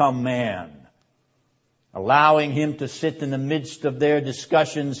 become man. Allowing him to sit in the midst of their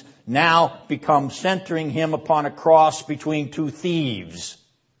discussions now becomes centering him upon a cross between two thieves.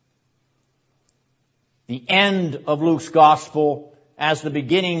 The end of Luke's gospel as the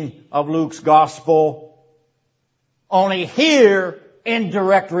beginning of Luke's gospel, only here in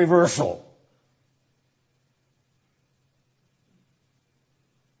direct reversal.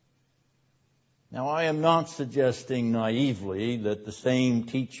 Now, I am not suggesting naively that the same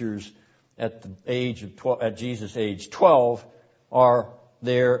teachers at Jesus' age 12 are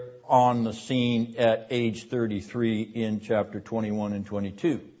there on the scene at age 33 in chapter 21 and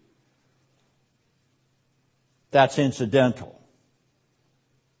 22. That's incidental.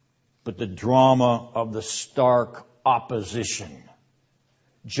 But the drama of the stark opposition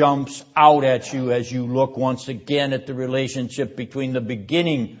jumps out at you as you look once again at the relationship between the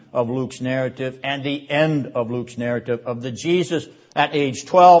beginning of Luke's narrative and the end of Luke's narrative of the Jesus at age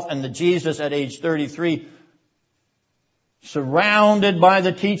 12 and the Jesus at age 33, surrounded by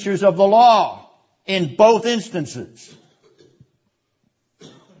the teachers of the law in both instances.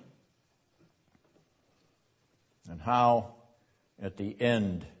 And how at the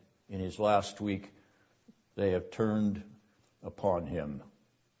end, in his last week, they have turned upon him,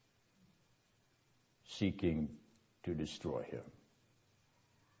 seeking to destroy him.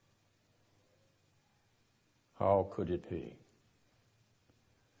 How could it be?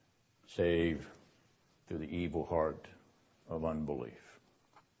 Save to the evil heart of unbelief.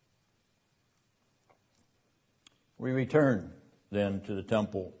 We return then to the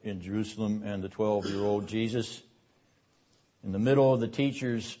temple in Jerusalem and the 12-year-old Jesus in the middle of the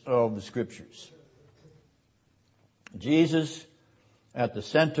teachers of the scriptures. Jesus at the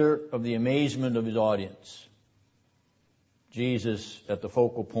center of the amazement of his audience. Jesus at the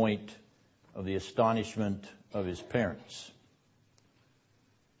focal point of the astonishment of his parents.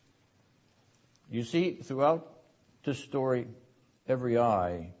 You see, throughout this story, every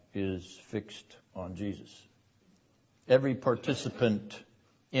eye is fixed on Jesus. Every participant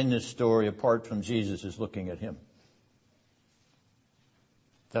in this story, apart from Jesus, is looking at him.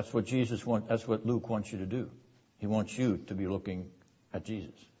 That's what that's what Luke wants you to do. He wants you to be looking at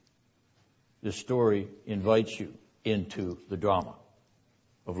Jesus. This story invites you into the drama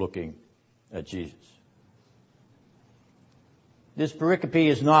of looking at Jesus. This pericope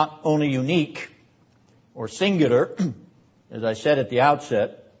is not only unique or singular, as I said at the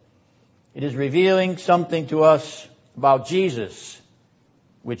outset, it is revealing something to us about Jesus,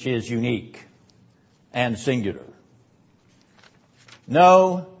 which is unique and singular.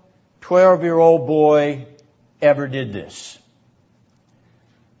 No 12-year-old boy ever did this.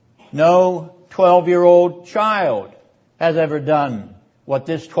 No 12-year-old child has ever done what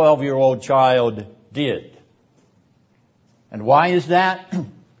this 12-year-old child did. And why is that?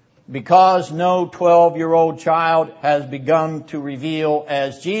 Because no 12-year-old child has begun to reveal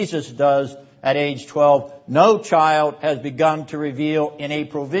as Jesus does at age 12. No child has begun to reveal in a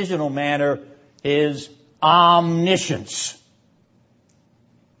provisional manner his omniscience.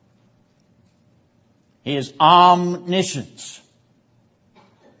 His omniscience.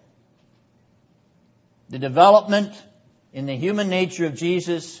 The development in the human nature of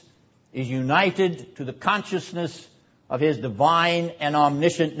Jesus is united to the consciousness of his divine and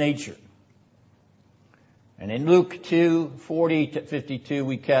omniscient nature. And in Luke 2:40-52,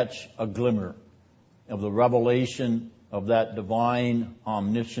 we catch a glimmer of the revelation of that divine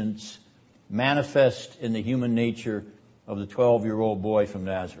omniscience manifest in the human nature of the 12-year-old boy from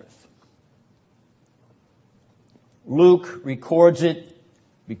Nazareth. Luke records it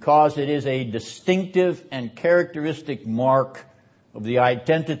because it is a distinctive and characteristic mark of the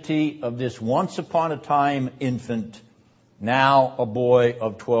identity of this once upon a time infant, now a boy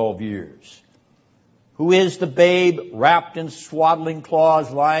of 12 years. Who is the babe wrapped in swaddling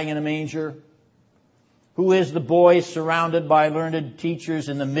cloths lying in a manger? Who is the boy surrounded by learned teachers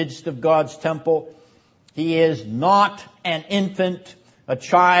in the midst of God's temple? He is not an infant, a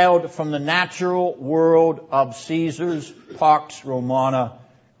child from the natural world of Caesar's Pax Romana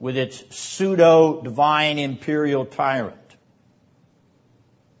with its pseudo-divine imperial tyrant.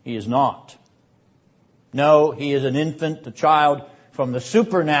 He is not. No, he is an infant, a child from the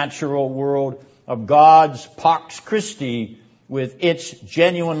supernatural world of God's Pax Christi with its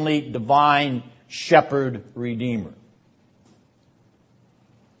genuinely divine shepherd redeemer.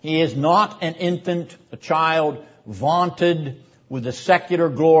 He is not an infant, a child vaunted with the secular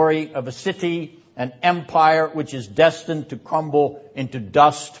glory of a city, an empire which is destined to crumble into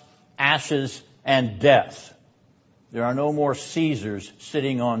dust, ashes, and death. There are no more Caesars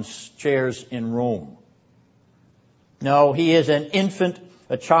sitting on chairs in Rome. No, he is an infant,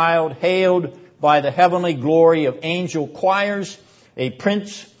 a child hailed by the heavenly glory of angel choirs, a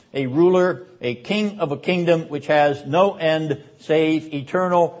prince, a ruler, a king of a kingdom which has no end save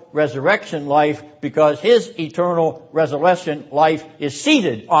eternal resurrection life, because his eternal resurrection life is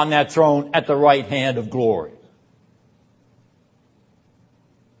seated on that throne at the right hand of glory.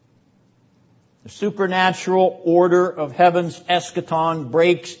 The supernatural order of heaven's eschaton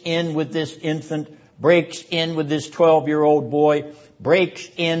breaks in with this infant, breaks in with this 12-year-old boy, breaks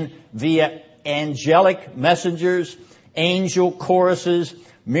in via angelic messengers, angel choruses,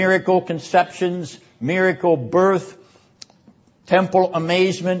 miracle conceptions, miracle birth, temple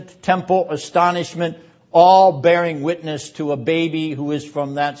amazement, temple astonishment, all bearing witness to a baby who is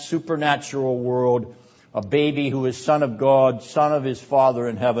from that supernatural world, a baby who is Son of God, Son of his Father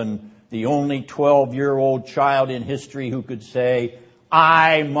in heaven, the only 12-year-old child in history who could say,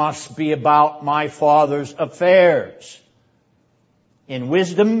 I must be about my Father's affairs. In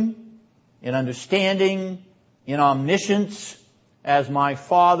wisdom, in understanding, in omniscience, as my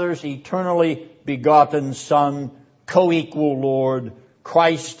Father's eternally begotten Son, co-equal Lord,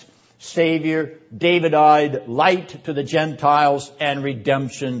 Christ, Savior, David-eyed, light to the Gentiles, and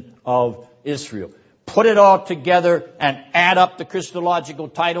redemption of Israel. Put it all together and add up the Christological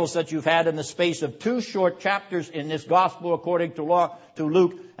titles that you've had in the space of 2 short chapters in this gospel according to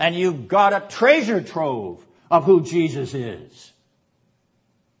Luke, and you've got a treasure trove of who Jesus is.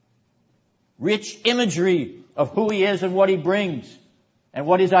 Rich imagery of who he is and what he brings and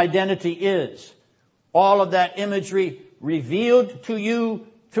what his identity is. All of that imagery revealed to you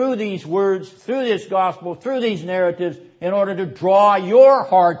through these words, through this gospel, through these narratives, in order to draw your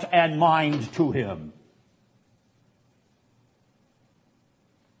heart and mind to him.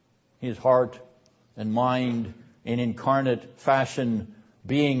 His heart and mind in incarnate fashion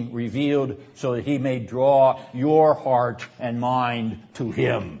being revealed so that he may draw your heart and mind to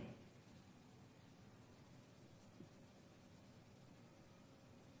him.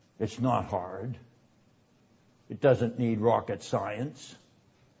 It's not hard. It doesn't need rocket science.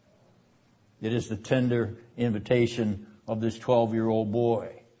 It is the tender invitation of this 12-year-old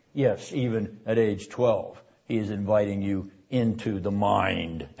boy. Yes, even at age 12, he is inviting you into the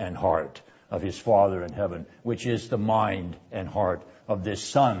mind and heart of his Father in heaven, which is the mind and heart of this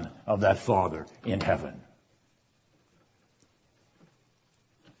Son of that Father in heaven.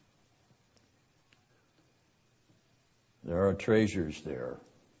 There are treasures there,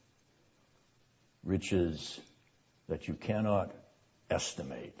 riches that you cannot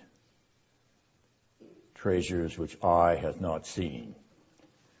estimate, treasures which eye hath not seen,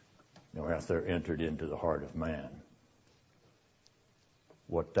 nor hath there entered into the heart of man.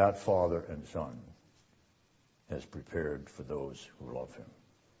 What that Father and Son has prepared for those who love him.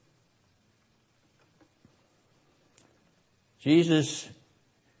 Jesus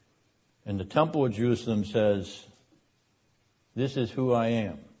in the Temple of Jerusalem says, this is who I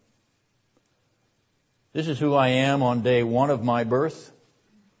am. This is who I am on day 1 of my birth,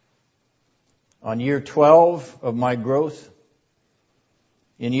 on year 12 of my growth,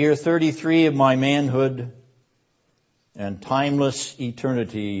 in year 33 of my manhood, and timeless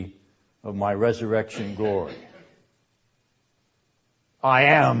eternity of my resurrection glory. I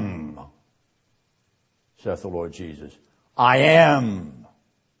am, saith the Lord Jesus. I am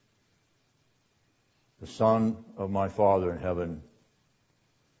the Son of my Father in heaven.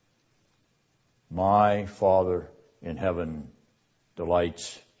 My Father in heaven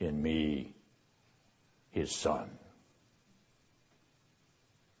delights in me, his Son.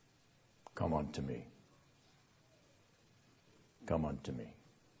 Come unto me. Come unto me,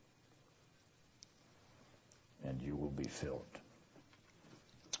 and you will be filled.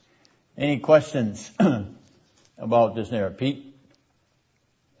 Any questions about this narrative? Pete?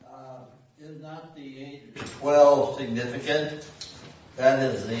 Is not the age of 12 significant? That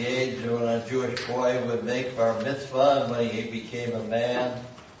is the age when a Jewish boy would make bar mitzvah when he became a man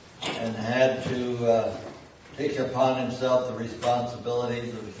and had to take upon himself the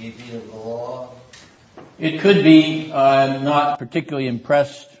responsibilities of the keeping of the law. It could be. I'm not particularly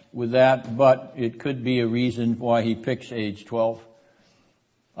impressed with that, but it could be a reason why he picks age 12.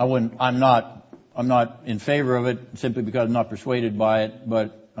 I'm not in favor of it simply because I'm not persuaded by it,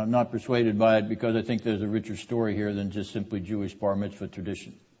 but I'm not persuaded by it because I think there's a richer story here than just simply Jewish bar mitzvah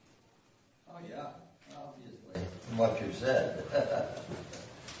tradition. Oh yeah, obviously, from what you said.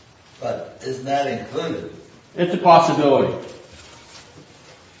 But isn't that included? It's a possibility.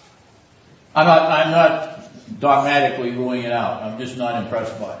 I'm not dogmatically ruling it out. I'm just not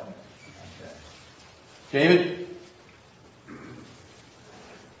impressed by it. Okay. David?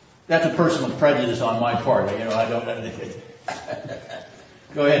 That's a personal prejudice on my part. I don't.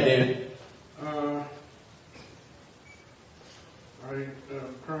 Go ahead, David. I'm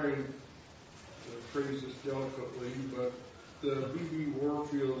trying to phrase this delicately, but the B.B.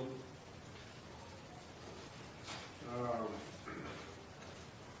 Warfield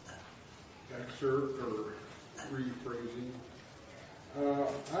excerpt or rephrasing,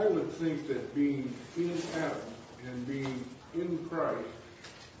 I would think that being in Adam and being in Christ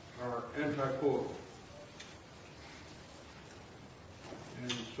are antipodal.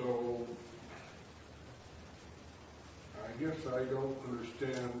 And so, I guess I don't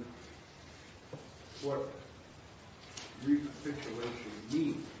understand what recapitulation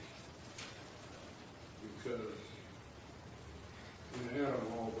means. Because in Adam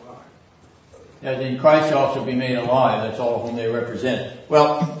all die. As in Christ shall also be made alive. That's all whom they represent.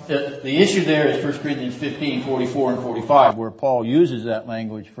 Well, the issue there is 1 Corinthians 15, 44 and 45, where Paul uses that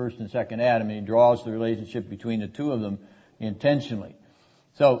language, first and second Adam, and he draws the relationship between the two of them intentionally.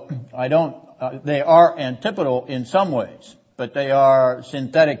 So they are antipodal in some ways, but they are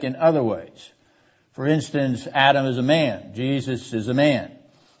synthetic in other ways. For instance, Adam is a man. Jesus is a man.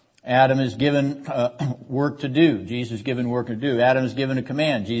 Adam is given work to do. Jesus is given work to do. Adam is given a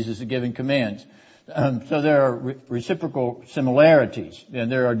command. Jesus is given commands. So there are reciprocal similarities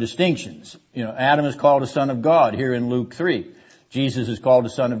and there are distinctions. Adam is called a son of God here in Luke 3. Jesus is called a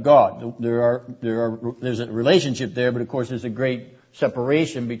son of God. There's a relationship there, but of course there's a great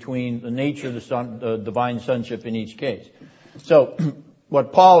separation between the nature of the son, the divine sonship in each case. So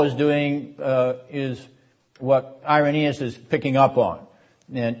what Paul is doing is what Irenaeus is picking up on.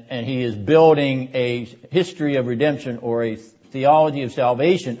 And he is building a history of redemption or a theology of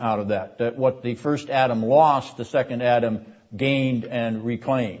salvation out of that what the first Adam lost, the second Adam gained and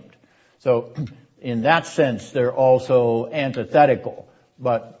reclaimed. So in that sense, they're also antithetical,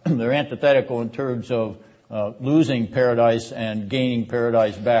 but they're antithetical in terms of losing paradise and gaining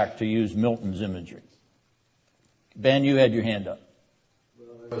paradise back, to use Milton's imagery. Ben, you had your hand up.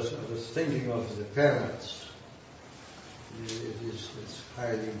 I was thinking of the parents. It's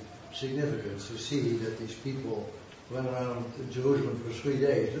highly significant to see that these people went around Jerusalem for 3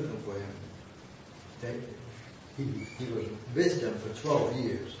 days looking for him. He was with them for 12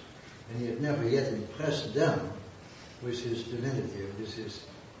 years, and he had never yet impressed them with his divinity,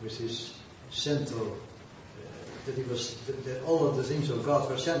 with his central, that all of the things of God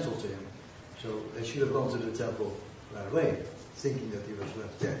were central to him. So they should have gone to the temple right away, thinking that he was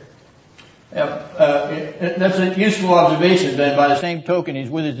left dead. That's a useful observation, Ben. By the same token, he's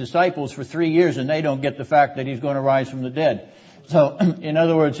with his disciples for 3 years, and they don't get the fact that he's going to rise from the dead. So, in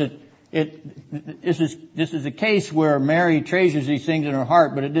other words, this is a case where Mary treasures these things in her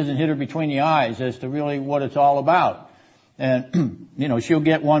heart, but it doesn't hit her between the eyes as to really what it's all about. And, she'll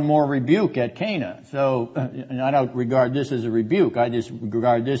get one more rebuke at Cana. So, and I don't regard this as a rebuke. I just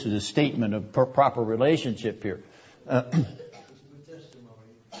regard this as a statement of proper relationship here.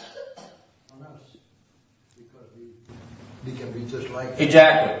 He can be just like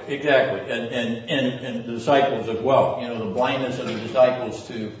Exactly. And the disciples as well. The blindness of the disciples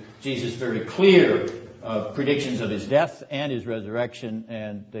to Jesus' very clear predictions of his death and his resurrection,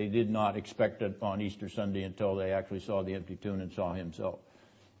 and they did not expect it on Easter Sunday until they actually saw the empty tomb and saw himself.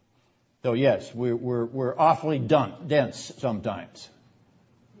 So yes, we're awfully dense sometimes.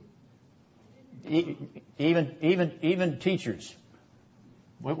 Even teachers.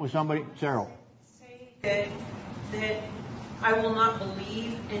 What was somebody, Sarah? Say that I will not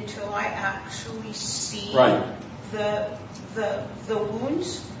believe until I actually see the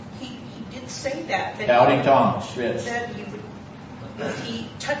wounds. He did say that. Doubting Thomas, yes. That he would, if he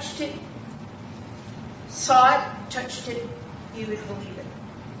touched it, saw it, touched it, he would believe it.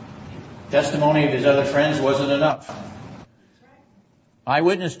 Testimony of his other friends wasn't enough.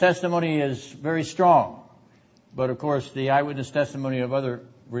 Eyewitness testimony is very strong. But of course, the eyewitness testimony of other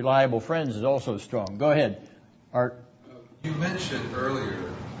reliable friends is also strong. Go ahead, Art. You mentioned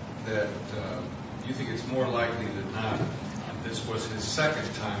earlier that you think it's more likely than not this was his second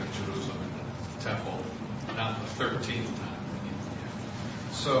time at Jerusalem in the temple, not the 13th time.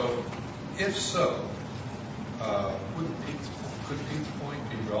 So, if so, could Pete's point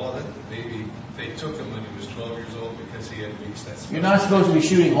be relevant? Maybe they took him when he was 12 years old because he had reached that stage. You're not supposed to be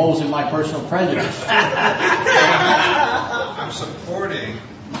shooting holes in my personal prejudice. I'm supporting...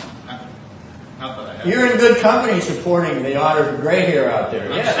 Not that I have. You're in good company supporting the honor of gray hair out there.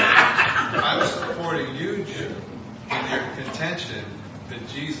 Yes. I'm supporting you, Jim, in your contention that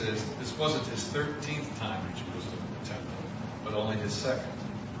Jesus, this wasn't his 13th time in Jerusalem in the temple, but only his second.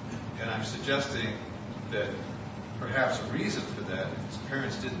 And I'm suggesting that perhaps a reason for that, if his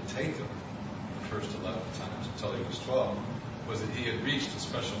parents didn't take him the first 11 times until he was 12, was that he had reached a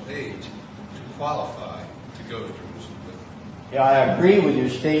special age to qualify to go to Jerusalem with him. Yeah, I agree with your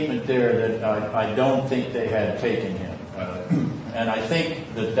statement there that I don't think they had taken him. And I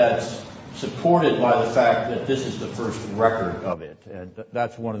think that that's supported by the fact that this is the first record of it. And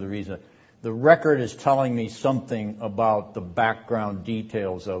that's one of the reasons. The record is telling me something about the background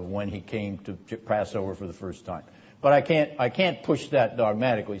details of when he came to Passover for the first time. But I can't push that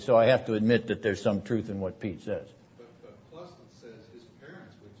dogmatically, so I have to admit that there's some truth in what Pete says. But plus it says his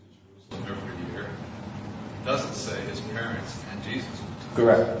parents went to Jerusalem every year. It doesn't say his parents and Jesus went to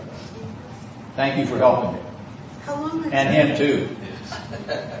Jerusalem. Correct. Thank you for helping me. How long? And him too.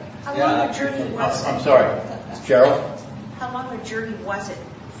 How long a journey was it? I'm sorry, Cheryl. How long a journey was it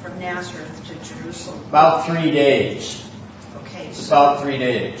from Nazareth to Jerusalem? About 3 days. Okay, so about 3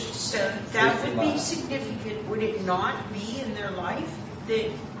 days. So that would be significant, would it not be, in their life that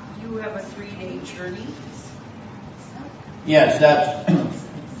you have a 3-day journey? Yes,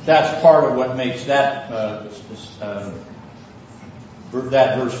 that's part of what makes that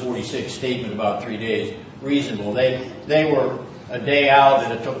verse 46 statement about 3 days reasonable. They were a day out,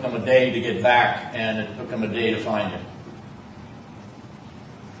 and it took them a day to get back, and it took them a day to find him.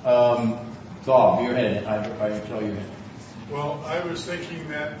 Bob, your head. I tell your head. Well, I was thinking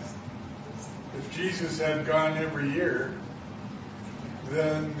that if Jesus had gone every year,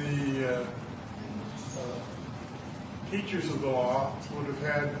 then the teachers of the law would have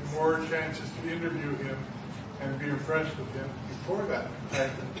had more chances to interview him and be impressed with him before that time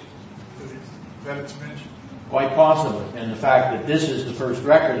that it's mentioned. Quite possibly. And the fact that this is the first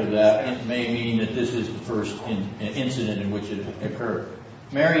record of that, it may mean that this is the first incident in which it occurred.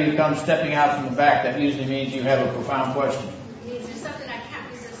 Mary, you come stepping out from the back. That usually means you have a profound question. It means there's something I can't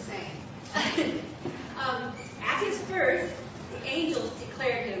resist saying. At his birth, the angels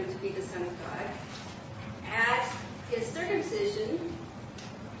declared him to be the Son of God. At his circumcision,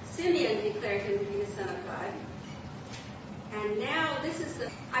 Simeon declared him to be the Son of God. And now this is the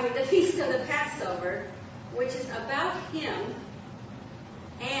Feast of the Passover, which is about him.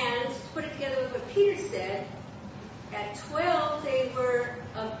 And to put it together with what Peter said, at 12 they were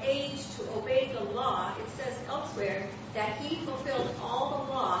of age to obey the law. It says elsewhere that he fulfilled all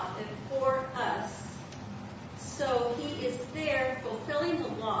the law for us. So he is there fulfilling the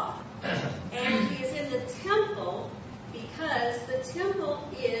law. And he is in the temple because the temple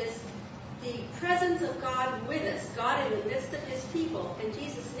is the presence of God with us. God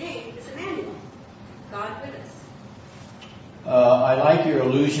like your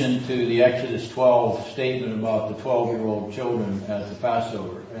allusion to the Exodus 12 statement about the 12-year-old children at the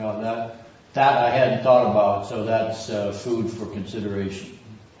Passover. That I hadn't thought about, so that's food for consideration,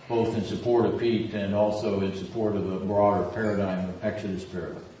 both in support of Pete and also in support of the broader paradigm of Exodus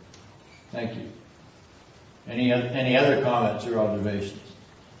paradigm. Thank you. Any other comments or observations?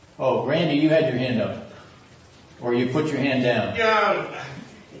 Oh, Randy, you had your hand up. Or you put your hand down. Yeah.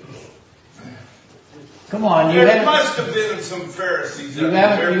 Come on, There must have been some Pharisees. You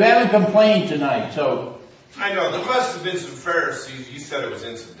haven't complained tonight, so. I know, there must have been some Pharisees. You said it was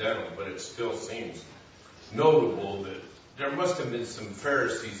incidental, but it still seems notable that there must have been some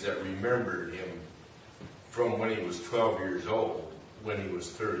Pharisees that remembered him from when he was 12 years old, when he was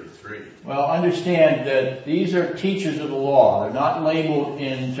 33. Well, understand that these are teachers of the law. They're not labeled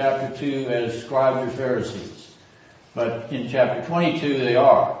in chapter 2 as scribes or Pharisees. But in chapter 22 they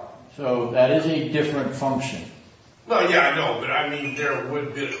are. So that is a different function. Well, yeah, I know, but I mean, there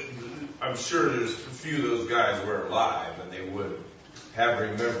would be, I'm sure there's a few of those guys were alive and they would have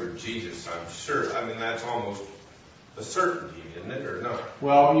remembered Jesus, I'm sure. I mean, that's almost a certainty, isn't it, or not?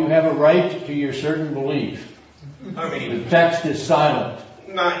 Well, you have a right to your certain belief. I mean, the text is silent.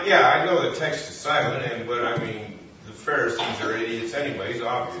 I know the text is silent, but I mean, the Pharisees are idiots anyways,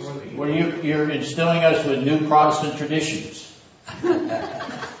 obviously. Well, you're instilling us with new Protestant traditions.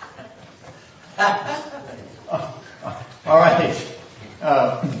 All right.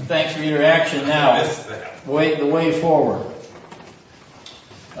 Thanks for your action now. The way forward.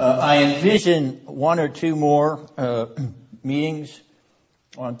 I envision one or two more meetings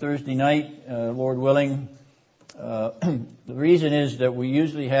on Thursday night, Lord willing. The reason is that we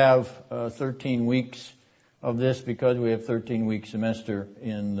usually have 13 weeks of this because we have 13-week semester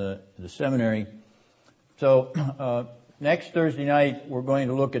in the seminary. So next Thursday night, we're going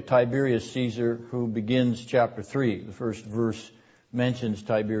to look at Tiberius Caesar, who begins chapter 3. The first verse mentions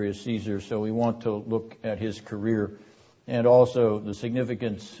Tiberius Caesar, so we want to look at his career and also the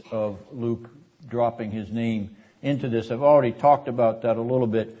significance of Luke dropping his name into this. I've already talked about that a little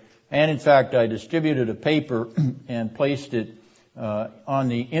bit. And in fact, I distributed a paper and placed it on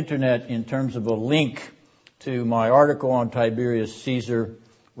the internet in terms of a link to my article on Tiberius Caesar,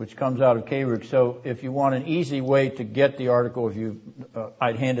 which comes out of KRUK. So if you want an easy way to get the article,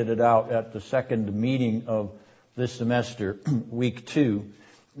 I'd handed it out at the second meeting of this semester, week 2.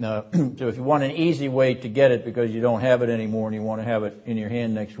 So if you want an easy way to get it because you don't have it anymore and you want to have it in your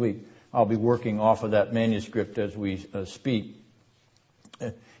hand next week, I'll be working off of that manuscript as we speak.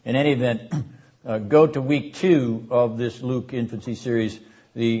 In any event, go to week 2 of this Luke Infancy series,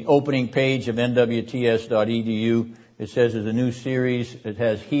 the opening page of nwts.edu. It says there's a new series. It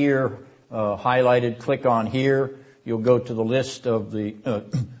has here highlighted. Click on here. You'll go to the list of the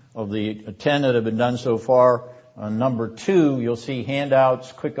 10 that have been done so far. On number 2, you'll see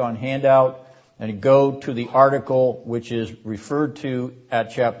handouts. Click on handout and go to the article which is referred to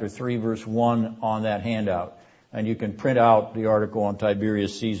at chapter 3, verse 1 on that handout. And you can print out the article on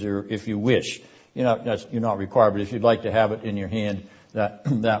Tiberius Caesar if you wish. You're not required, but if you'd like to have it in your hand,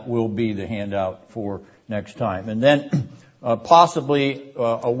 that will be the handout for next time. And then possibly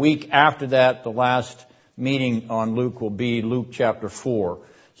a week after that, the last meeting on Luke will be Luke chapter 4.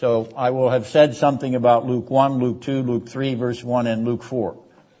 So I will have said something about Luke 1, Luke 2, Luke 3, verse 1, and Luke 4.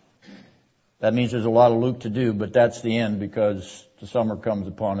 That means there's a lot of Luke to do, but that's the end because the summer comes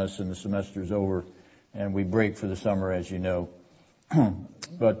upon us and the semester's over and we break for the summer, as you know.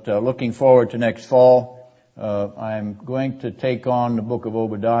 But looking forward to next fall, I'm going to take on the book of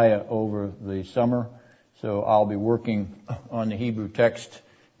Obadiah over the summer. So I'll be working on the Hebrew text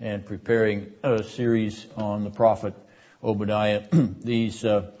and preparing a series on the prophet Obadiah. These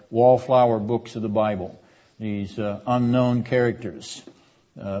wallflower books of the Bible, these unknown characters.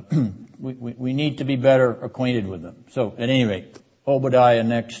 We need to be better acquainted with them. So at any rate, Obadiah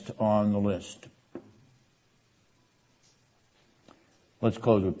next on the list. Let's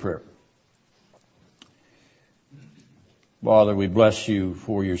close with prayer. Father, we bless you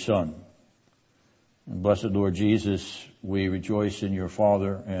for your Son. And blessed Lord Jesus, we rejoice in your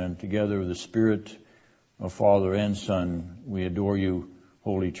Father, and together with the Spirit of Father and Son, we adore you,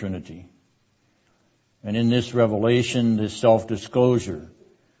 Holy Trinity. And in this revelation, this self-disclosure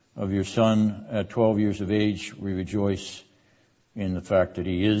of your Son at 12 years of age, we rejoice in the fact that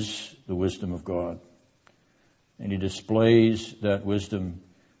he is the wisdom of God. And he displays that wisdom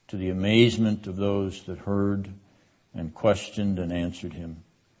to the amazement of those that heard and questioned and answered him,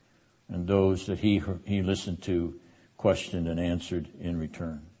 and those that he listened to, questioned and answered in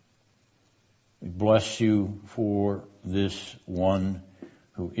return. We bless you for this one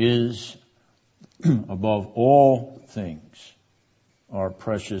who is above all things our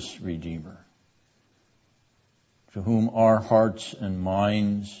precious Redeemer, to whom our hearts and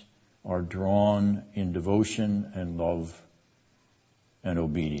minds are drawn in devotion and love and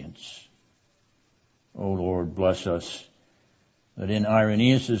obedience. O Lord, bless us, that in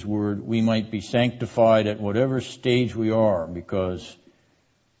Irenaeus' word we might be sanctified at whatever stage we are, because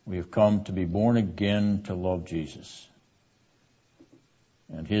we have come to be born again to love Jesus.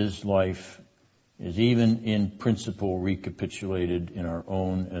 And his life is even in principle recapitulated in our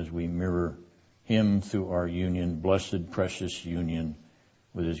own as we mirror him through our union, blessed, precious union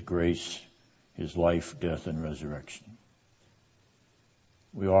with his grace, his life, death, and resurrection.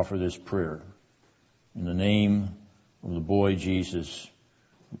 We offer this prayer in the name of the boy Jesus,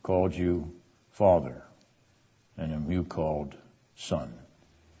 who called you Father, and whom you called Son.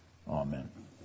 Amen.